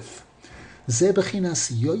 lahoisif. Ze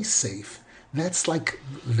bechinas Yosef. That's like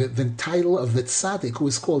the title of the tzaddik who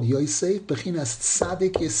is called Yosef, bechinas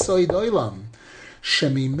tzaddik yesoid olam.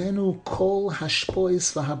 Shemimenu kol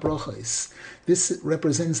hashpois v'habrochos. This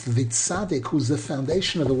represents the tzaddik, who's the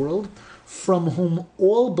foundation of the world, from whom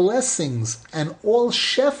all blessings and all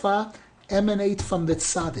shefa emanate from the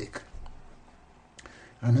tzaddik.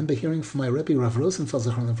 I remember hearing from my Rebbe Rav Rosenfeld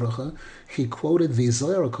Zechron Livrocha, he quoted the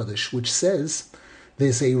Zohar Kodesh, which says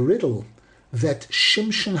there's a riddle that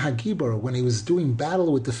Shimshon Hagibor, when he was doing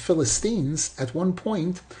battle with the Philistines, at one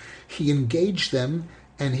point, he engaged them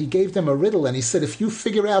and he gave them a riddle, and he said, if you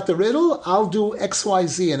figure out the riddle, I'll do X, Y,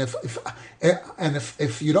 Z, and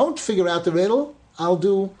if you don't figure out the riddle, I'll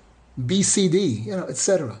do B, C, D,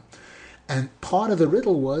 etc. And part of the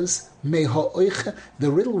riddle was, the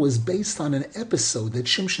riddle was based on an episode that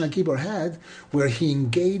Shimshon Hagibor had where he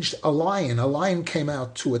engaged a lion. A lion came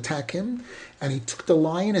out to attack him, and he took the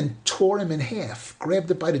lion and tore him in half,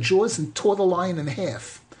 grabbed it by the jaws and tore the lion in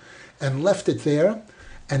half, and left it there.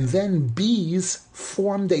 And then bees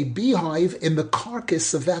formed a beehive in the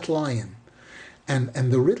carcass of that lion. And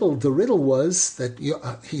the riddle was that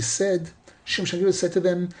he said, Shimshon Hagibor said to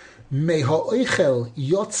them, Me ha'oichel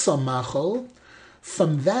yotza machol,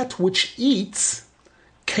 from that which eats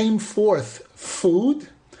came forth food,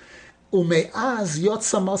 ume'az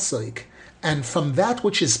yotza masoik, and from that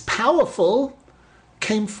which is powerful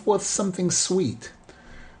came forth something sweet.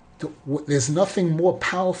 There's nothing more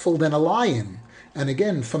powerful than a lion. And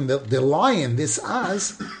again, from the lion, this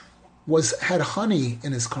az had honey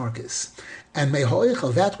in his carcass. And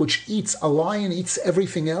mehoichel, that which eats, a lion eats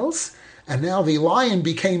everything else, and now the lion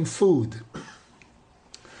became food.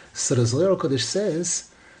 So the Zohar Kodesh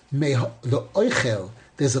says, the oichel,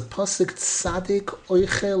 there's a pasuk, tzadik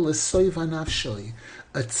oichel lesoiv hanafshoi.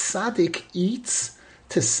 A tzadik eats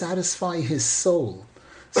to satisfy his soul.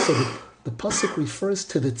 So the pasuk refers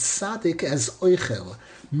to the tzadik as oichel.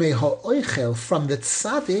 Meha oichel, from the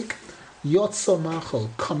tzadik, yotzo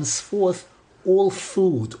machol, comes forth all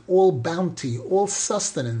food, all bounty, all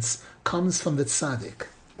sustenance comes from the tzaddik,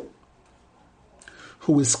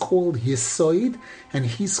 who is called Yesoid, and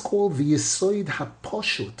he's called the Yesoid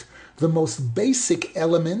HaPoshut, the most basic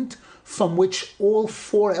element from which all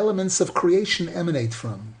four elements of creation emanate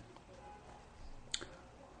from.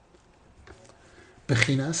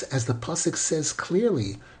 Bechinas, as the pasuk says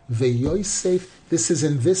clearly, Ve'Yosef, this is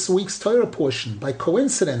in this week's Torah portion. By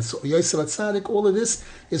coincidence, Yosef HaTzadik, all of this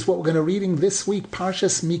is what we're going to reading this week,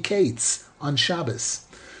 Parshas Miketz, on Shabbos.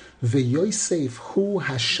 Ve'Yosef hu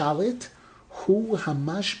hashalit, hu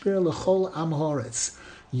hamashber l'chol am haaretz.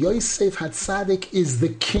 Yosef HaTzadik is the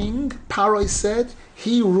king, Paroi said.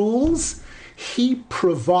 He rules, he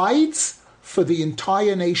provides for the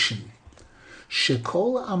entire nation.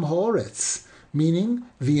 Shekol am haaretz, meaning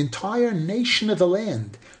the entire nation of the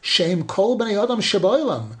land. Shem kol b'nei adam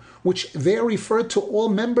sheba'olam, which there referred to all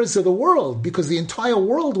members of the world, because the entire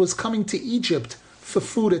world was coming to Egypt for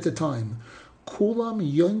food at the time. Kulam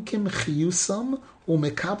yonkim chiyusam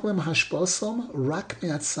umekablim hashbosam rak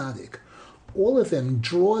me'at tzadik. All of them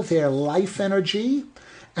draw their life energy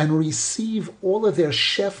and receive all of their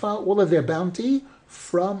shefa, all of their bounty,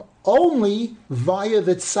 from only via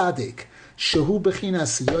the tzaddik. Shehu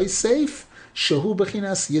bechinas Yosef, Shehu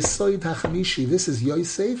bechinas Yesoid HaChamishi. This is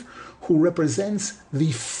Yosef, who represents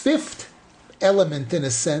the fifth element in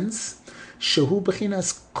a sense. Shehu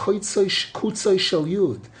bechinas Kutzoi Shel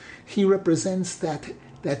Yud. He represents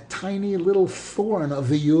that tiny little thorn of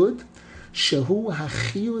the Yud. Shehu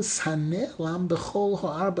HaChiyus HaNe'lam B'chol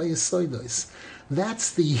Ha'arba Yesoidos.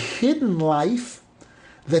 That's the hidden life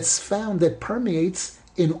that's found, that permeates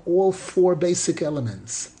in all four basic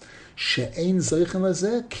elements. She'ein zoichen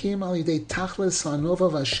lezeh kim al yidei tachlis ha'nova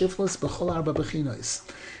v'ashiflis b'chol arba b'chinos.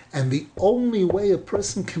 And the only way a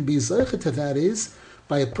person can be zoichen to that is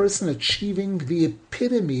by a person achieving the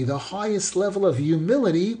epitome, the highest level of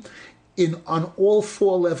humility on all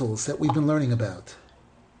four levels that we've been learning about.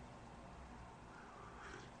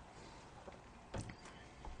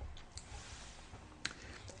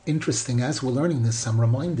 Interesting, as we're learning this, I'm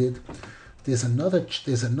reminded there's another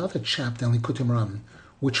chapter in Lekutey Moharan,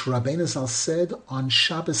 which Rabbi Nasan said on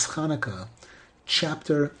Shabbos Chanukah,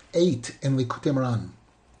 chapter 8 in Lekutey Moharan,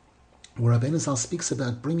 where Rabbi Nasan speaks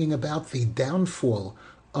about bringing about the downfall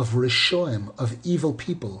of Rishoim, of evil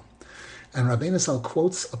people. And Rabbi Nasan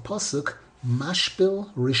quotes a pasuk,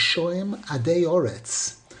 Mashbil Rishoim Adei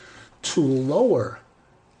Oretz, to lower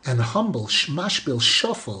and humble, Mashbil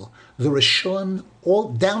Shofel, the Rishoim, all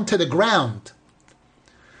down to the ground.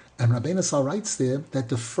 And Rabbi Nasan writes there that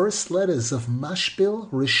the first letters of Mashbil,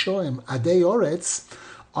 Rishoim, Adei Oretz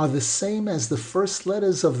are the same as the first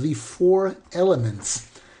letters of the four elements,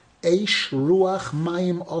 Eish, Ruach,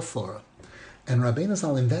 Mayim, Ofor. And Rabbi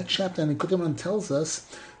Nasan in that chapter in Lekutey Moharan tells us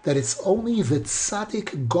that it's only the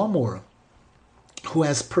Tzaddik Gomor who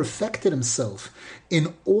has perfected himself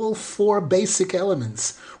in all four basic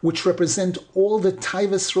elements, which represent all the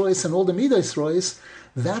Taivas Rois and all the Midas Rois.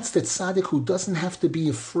 That's the tzaddik who doesn't have to be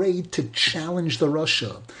afraid to challenge the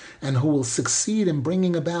Rasha, and who will succeed in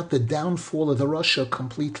bringing about the downfall of the Rasha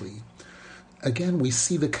completely. Again, we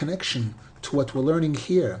see the connection to to what we're learning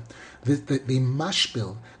here, the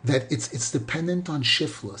mashbil, that it's dependent on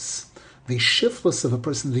shiflus. The shiflus of a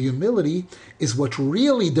person, the humility, is what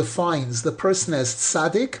really defines the person as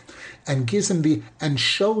tzaddik and gives him and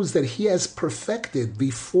shows that he has perfected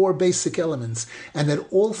the four basic elements, and that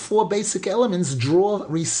all four basic elements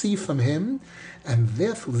receive from him, and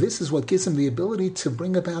therefore this is what gives him the ability to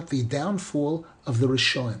bring about the downfall of the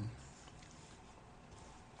Rishonim.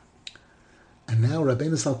 And now Rabbi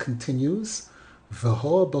Nasan continues,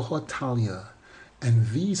 V'ho b'ho talya, and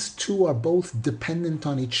these two are both dependent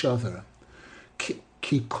on each other.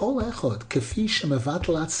 Ki kol echad kefi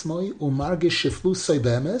shemevatel atzmoi umargish shiflusoi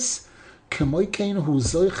be'emes, k'moi kein hu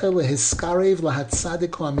zoiche lehiskarev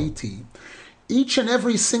lahatzadik ha'amiti. Each and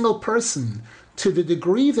every single person, to the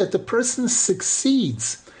degree that the person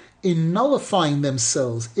succeeds in nullifying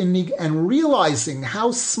themselves and realizing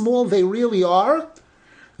how small they really are,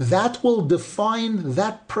 that will define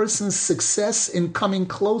that person's success in coming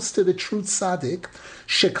close to the true tzaddik.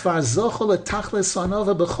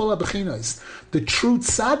 The true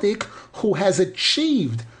tzaddik who has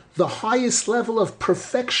achieved the highest level of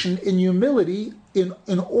perfection in humility in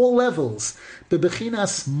all levels.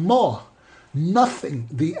 Bebechinas mo, nothing.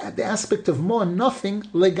 The aspect of mo, nothing,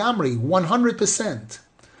 legamri, 100%.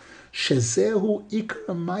 Shezehu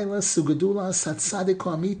ikra maila sugedula satzadik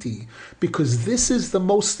amiti, because this is the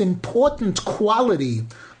most important quality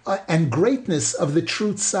and greatness of the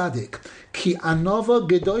true tzaddik. Ki anova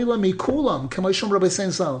gedoyla mikulam, k'mayshom Rabbi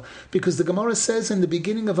Nasan, because the Gemara says in the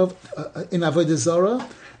beginning of in Avodah Zarah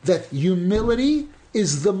that humility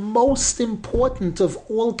is the most important of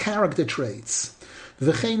all character traits.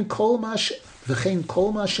 V'chein kol ma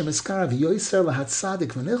shemeskar v'yoyser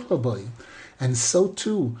lahatzadik v'nichlo boy. And so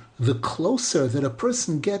too, the closer that a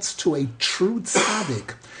person gets to a true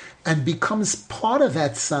tzaddik and becomes part of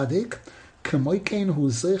that tzaddik,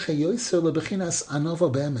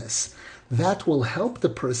 that will help the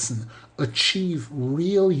person achieve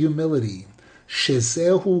real humility.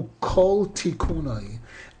 Shezehu kol tikunai.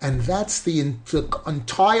 And that's the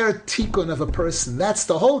entire tikkun of a person. That's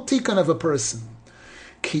the whole tikkun of a person.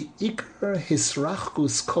 Ki ikar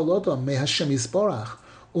hisrachkus kol adam mehashem yisborach.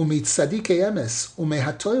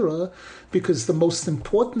 Because the most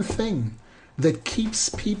important thing that keeps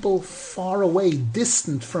people far away,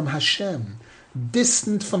 distant from Hashem,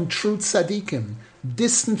 distant from true tzaddikim,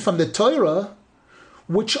 distant from the Torah,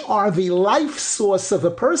 which are the life source of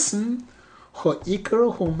a person,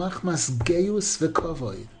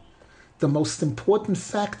 the most important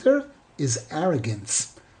factor is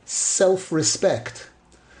arrogance, self-respect.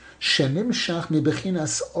 Shenimshach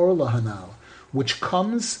mibechinas Orlah hanal, which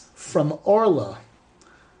comes from Orlah.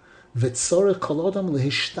 And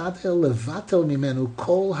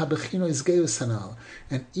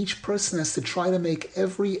each person has to try to make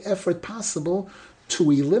every effort possible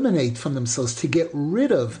to eliminate from themselves, to get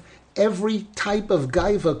rid of every type of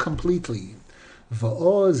gaiva completely.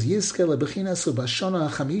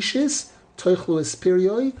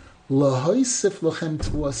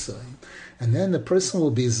 And then the person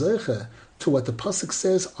will be zeicha to what the pasuk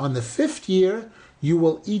says, on the 5th year you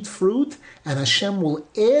will eat fruit, and Hashem will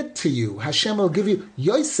add to you. Hashem will give you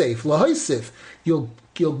Yosef, Lahoisif. You'll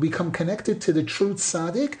become connected to the true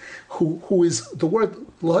tzaddik, who is, the word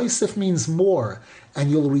Lahoisif means more, and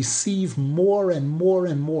you'll receive more and more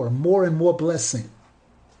and more blessing.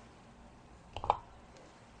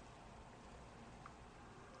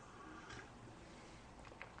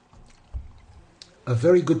 A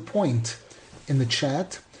very good point in the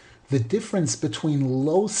chat. The difference between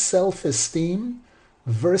low self-esteem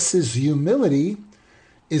versus humility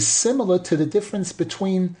is similar to the difference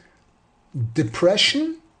between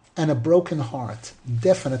depression and a broken heart.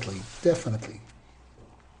 Definitely.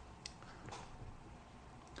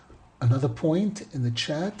 Another point in the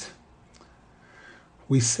chat,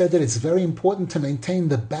 we said that it's very important to maintain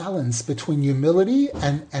the balance between humility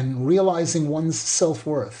and realizing one's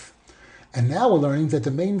self-worth. And now we're learning that the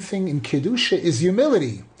main thing in Kedusha is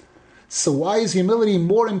humility. So why is humility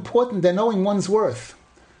more important than knowing one's worth?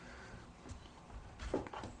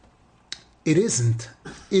 It isn't.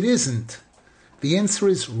 The answer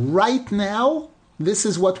is right now, this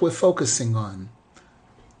is what we're focusing on.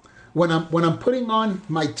 When I'm putting on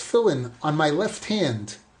my tefillin on my left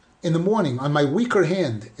hand in the morning, on my weaker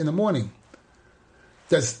hand in the morning,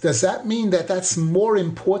 does that mean that that's more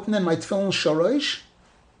important than my tefillin shorosh?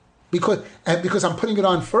 Because I'm putting it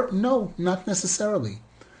on first? No, not necessarily.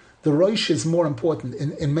 The Rosh is more important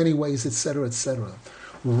in many ways, etc., etc.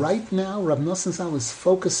 Right now, Rabbi Nasan Zal is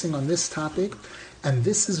focusing on this topic, and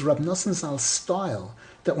this is Rabbi Nasan Zal's style,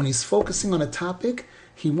 that when he's focusing on a topic,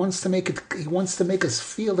 He wants to make us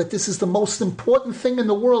feel that this is the most important thing in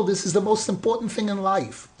the world. This is the most important thing in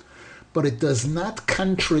life. But it does not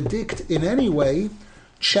contradict in any way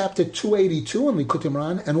chapter 282 in Lekutey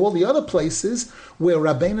Moharan and all the other places where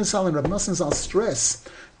Rabbi Nasan and Rabbi Nasan Zal stress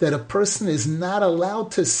that a person is not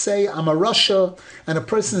allowed to say, I'm a Rasha, and a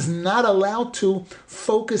person is not allowed to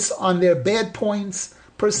focus on their bad points.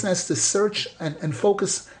 A person has to search and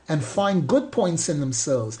focus and find good points in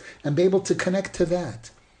themselves and be able to connect to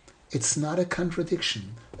that. It's not a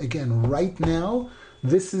contradiction. Again, right now,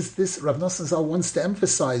 Rabbi Nasan Zal wants to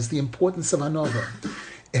emphasize the importance of Hanova.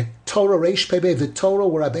 Torah Reish Pebe, the Torah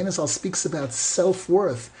where Rabbi Nasan Zal speaks about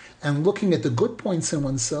self-worth and looking at the good points in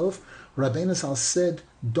oneself, Rabbi Nasan Zal said,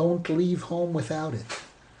 don't leave home without it.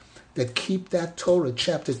 That keep that Torah,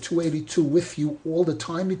 chapter 282, with you all the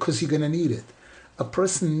time because you're going to need it. A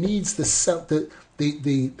person needs the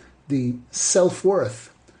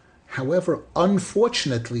self-worth. However,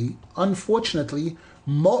 unfortunately,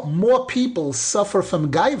 more people suffer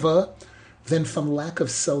from gaiva than from lack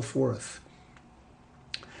of self-worth.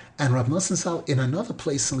 And Rabbi Nasan Zal, in another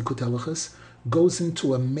place in Lekutey Halakhos, goes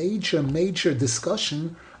into a major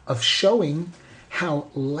discussion of showing how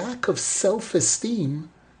lack of self-esteem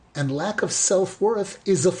and lack of self-worth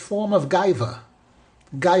is a form of gaiva.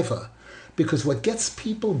 Because what gets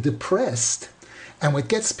people depressed and what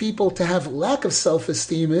gets people to have lack of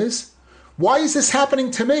self-esteem is, why is this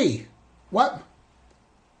happening to me? What?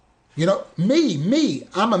 Me,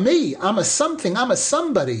 I'm a something, I'm a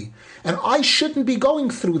somebody, and I shouldn't be going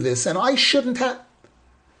through this, and I shouldn't have...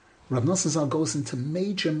 Rabbi Nasan Zal goes into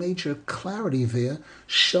major clarity there,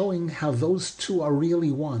 showing how those two are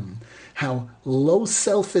really one. How low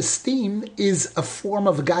self-esteem is a form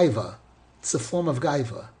of gaiva. It's a form of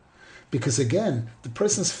gaiva. Because again, the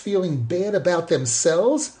person's feeling bad about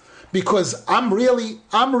themselves because I'm really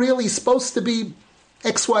supposed to be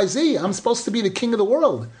XYZ. I'm supposed to be the king of the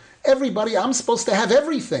world. Everybody, I'm supposed to have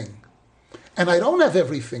everything. And I don't have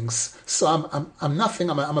everything. So I'm nothing.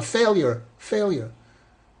 I'm a failure.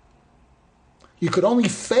 You could only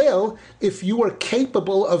fail if you were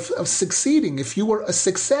capable of succeeding, if you were a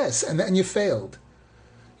success, and then you failed.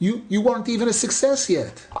 You weren't even a success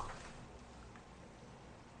yet.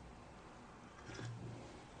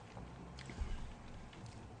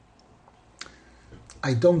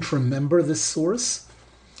 I don't remember this source.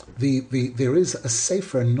 There is a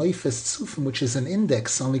sefer, Neufes Tzufim, which is an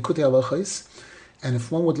index on Lekutey Halakhos, and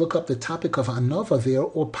if one would look up the topic of Anova there,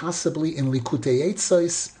 or possibly in Lekutey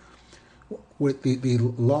Eitzos, with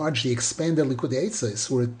the expanded Lekutey Eitzos,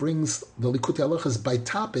 where it brings the Lekutey Halakhos by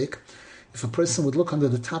topic, if a person would look under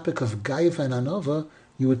the topic of Gaiva and Anova,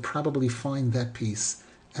 you would probably find that piece.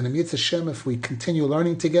 And in Mitzvah Shem, if we continue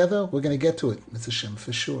learning together, we're going to get to it, Mitzvah Shem,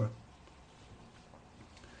 for sure.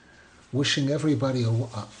 Wishing everybody a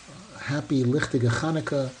happy Lichtige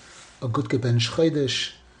Chanukah, a good Geben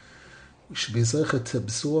Chodesh. We should be zeicha to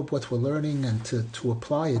absorb what we're learning and to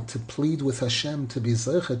apply it, to plead with Hashem, to be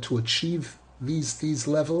zeicha to achieve these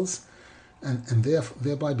levels, and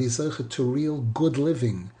thereby be zeicha to real good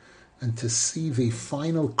living, and to see the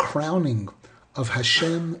final crowning of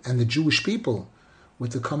Hashem and the Jewish people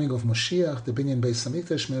with the coming of Moshiach, the Binyan Beis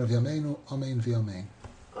Hamikdash, Me'er V'yameinu, Amen V'yamein.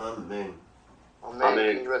 Amen.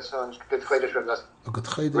 Amen. Good Chodesh.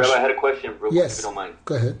 Rabbi, I had a question, real quick, if you don't mind.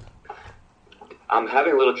 Go ahead. I'm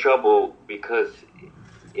having a little trouble because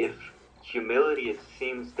if humility, it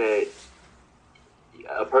seems that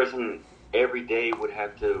a person every day would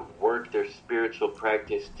have to work their spiritual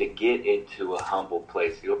practice to get into a humble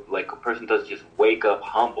place. Like a person doesn't just wake up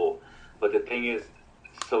humble. But the thing is,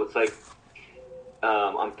 so it's like,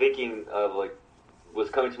 I'm thinking of like, what's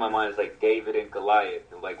coming to my mind is like David and Goliath.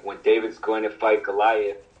 Like when David's going to fight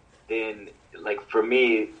Goliath, then like for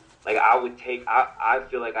me, like I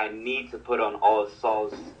feel like I need to put on all of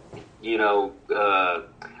Saul's,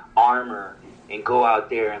 armor and go out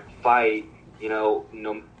there and fight,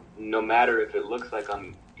 no matter if it looks like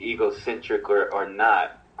I'm egocentric or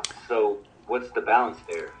not. So what's the balance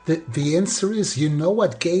there? The answer is,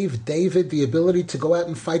 what gave David the ability to go out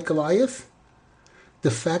and fight Goliath?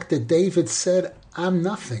 The fact that David said, I'm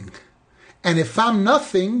nothing. And if I'm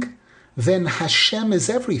nothing, then Hashem is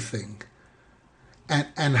everything.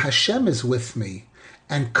 And Hashem is with me.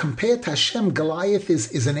 And compared to Hashem, Goliath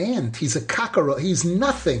is an ant. He's a cockroach. He's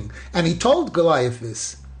nothing. And he told Goliath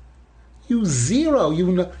this. You zero.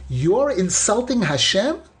 You're insulting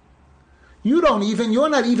Hashem? You're not even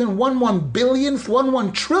 1/1 billionth,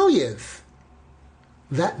 1/1 trillionth.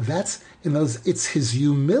 It's his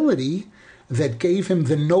humility that gave him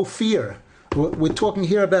the no fear. We're talking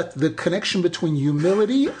here about the connection between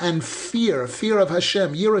humility and fear of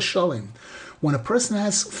Hashem, Yerushalayim. When a person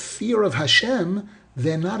has fear of Hashem,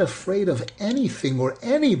 they're not afraid of anything or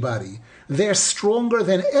anybody. They're stronger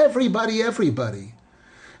than everybody.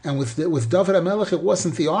 And with David HaMelech, it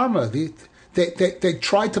wasn't the armor. They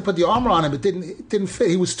tried to put the armor on him, but it didn't fit.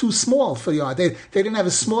 He was too small for the armor. They didn't have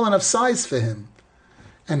a small enough size for him.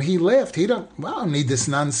 And he left. I don't need this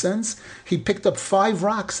nonsense. He picked up 5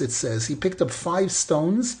 rocks, it says. He picked up 5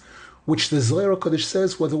 stones, which the Zohar Kodesh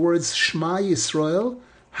says were the words Shema Yisrael,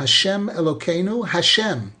 Hashem Elokeinu,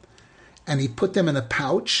 Hashem. And he put them in a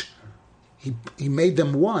pouch. He made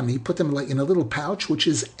them one. He put them like in a little pouch, which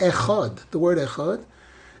is Echad, the word Echad,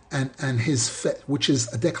 and which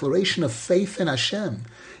is a declaration of faith in Hashem.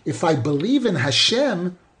 If I believe in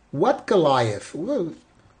Hashem, what Goliath?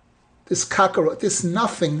 This cockroach, this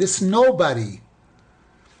nothing, this nobody.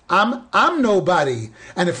 I'm nobody,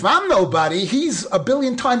 and if I'm nobody, he's a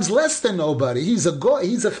billion times less than nobody. He's a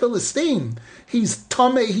Philistine. He's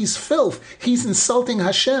tameh. He's filth. He's insulting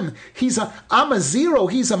Hashem. I'm a zero.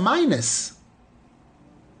 He's a minus.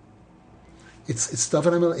 It's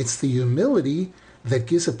the humility that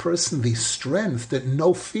gives a person the strength, that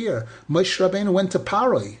no fear. Moshe Rabbeinu went to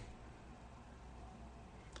Paroi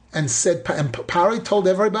and Paroi told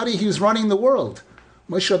everybody he was running the world.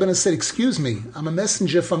 Moshe Rabbeinu said, "Excuse me, I'm a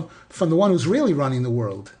messenger from the one who's really running the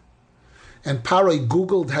world." And Paroi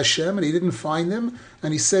Googled Hashem, and he didn't find him.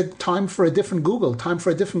 And he said, "Time for a different Google, time for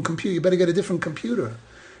a different computer. You better get a different computer."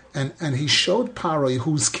 And he showed Paroi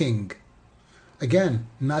who's king. Again,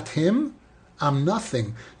 not him, I'm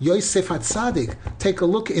nothing. Yosef HaTzadik, take a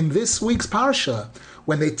look in this week's Parsha,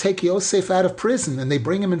 when they take Yosef out of prison and they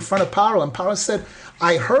bring him in front of Paro, and Paro said,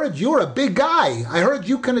 "I heard you're a big guy. I heard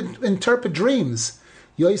you can interpret dreams."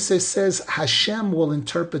 Yosef says, "Hashem will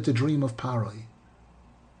interpret the dream of Paro."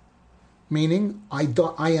 Meaning,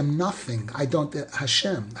 I am nothing.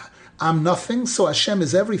 Hashem. I'm nothing, so Hashem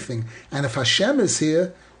is everything. And if Hashem is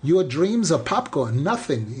here, your dreams are popcorn,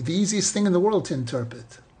 nothing. The easiest thing in the world to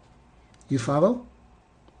interpret. You follow?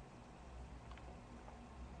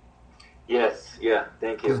 Yes, yeah,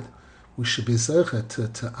 thank you. Good. We should be zeicha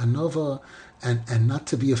to anova and not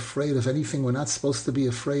to be afraid of anything we're not supposed to be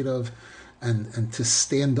afraid of, and to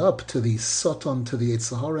stand up to the Satan, to the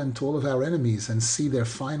Yetzer Hara, and to all of our enemies and see their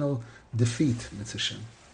final defeat, Mitzvah Shem.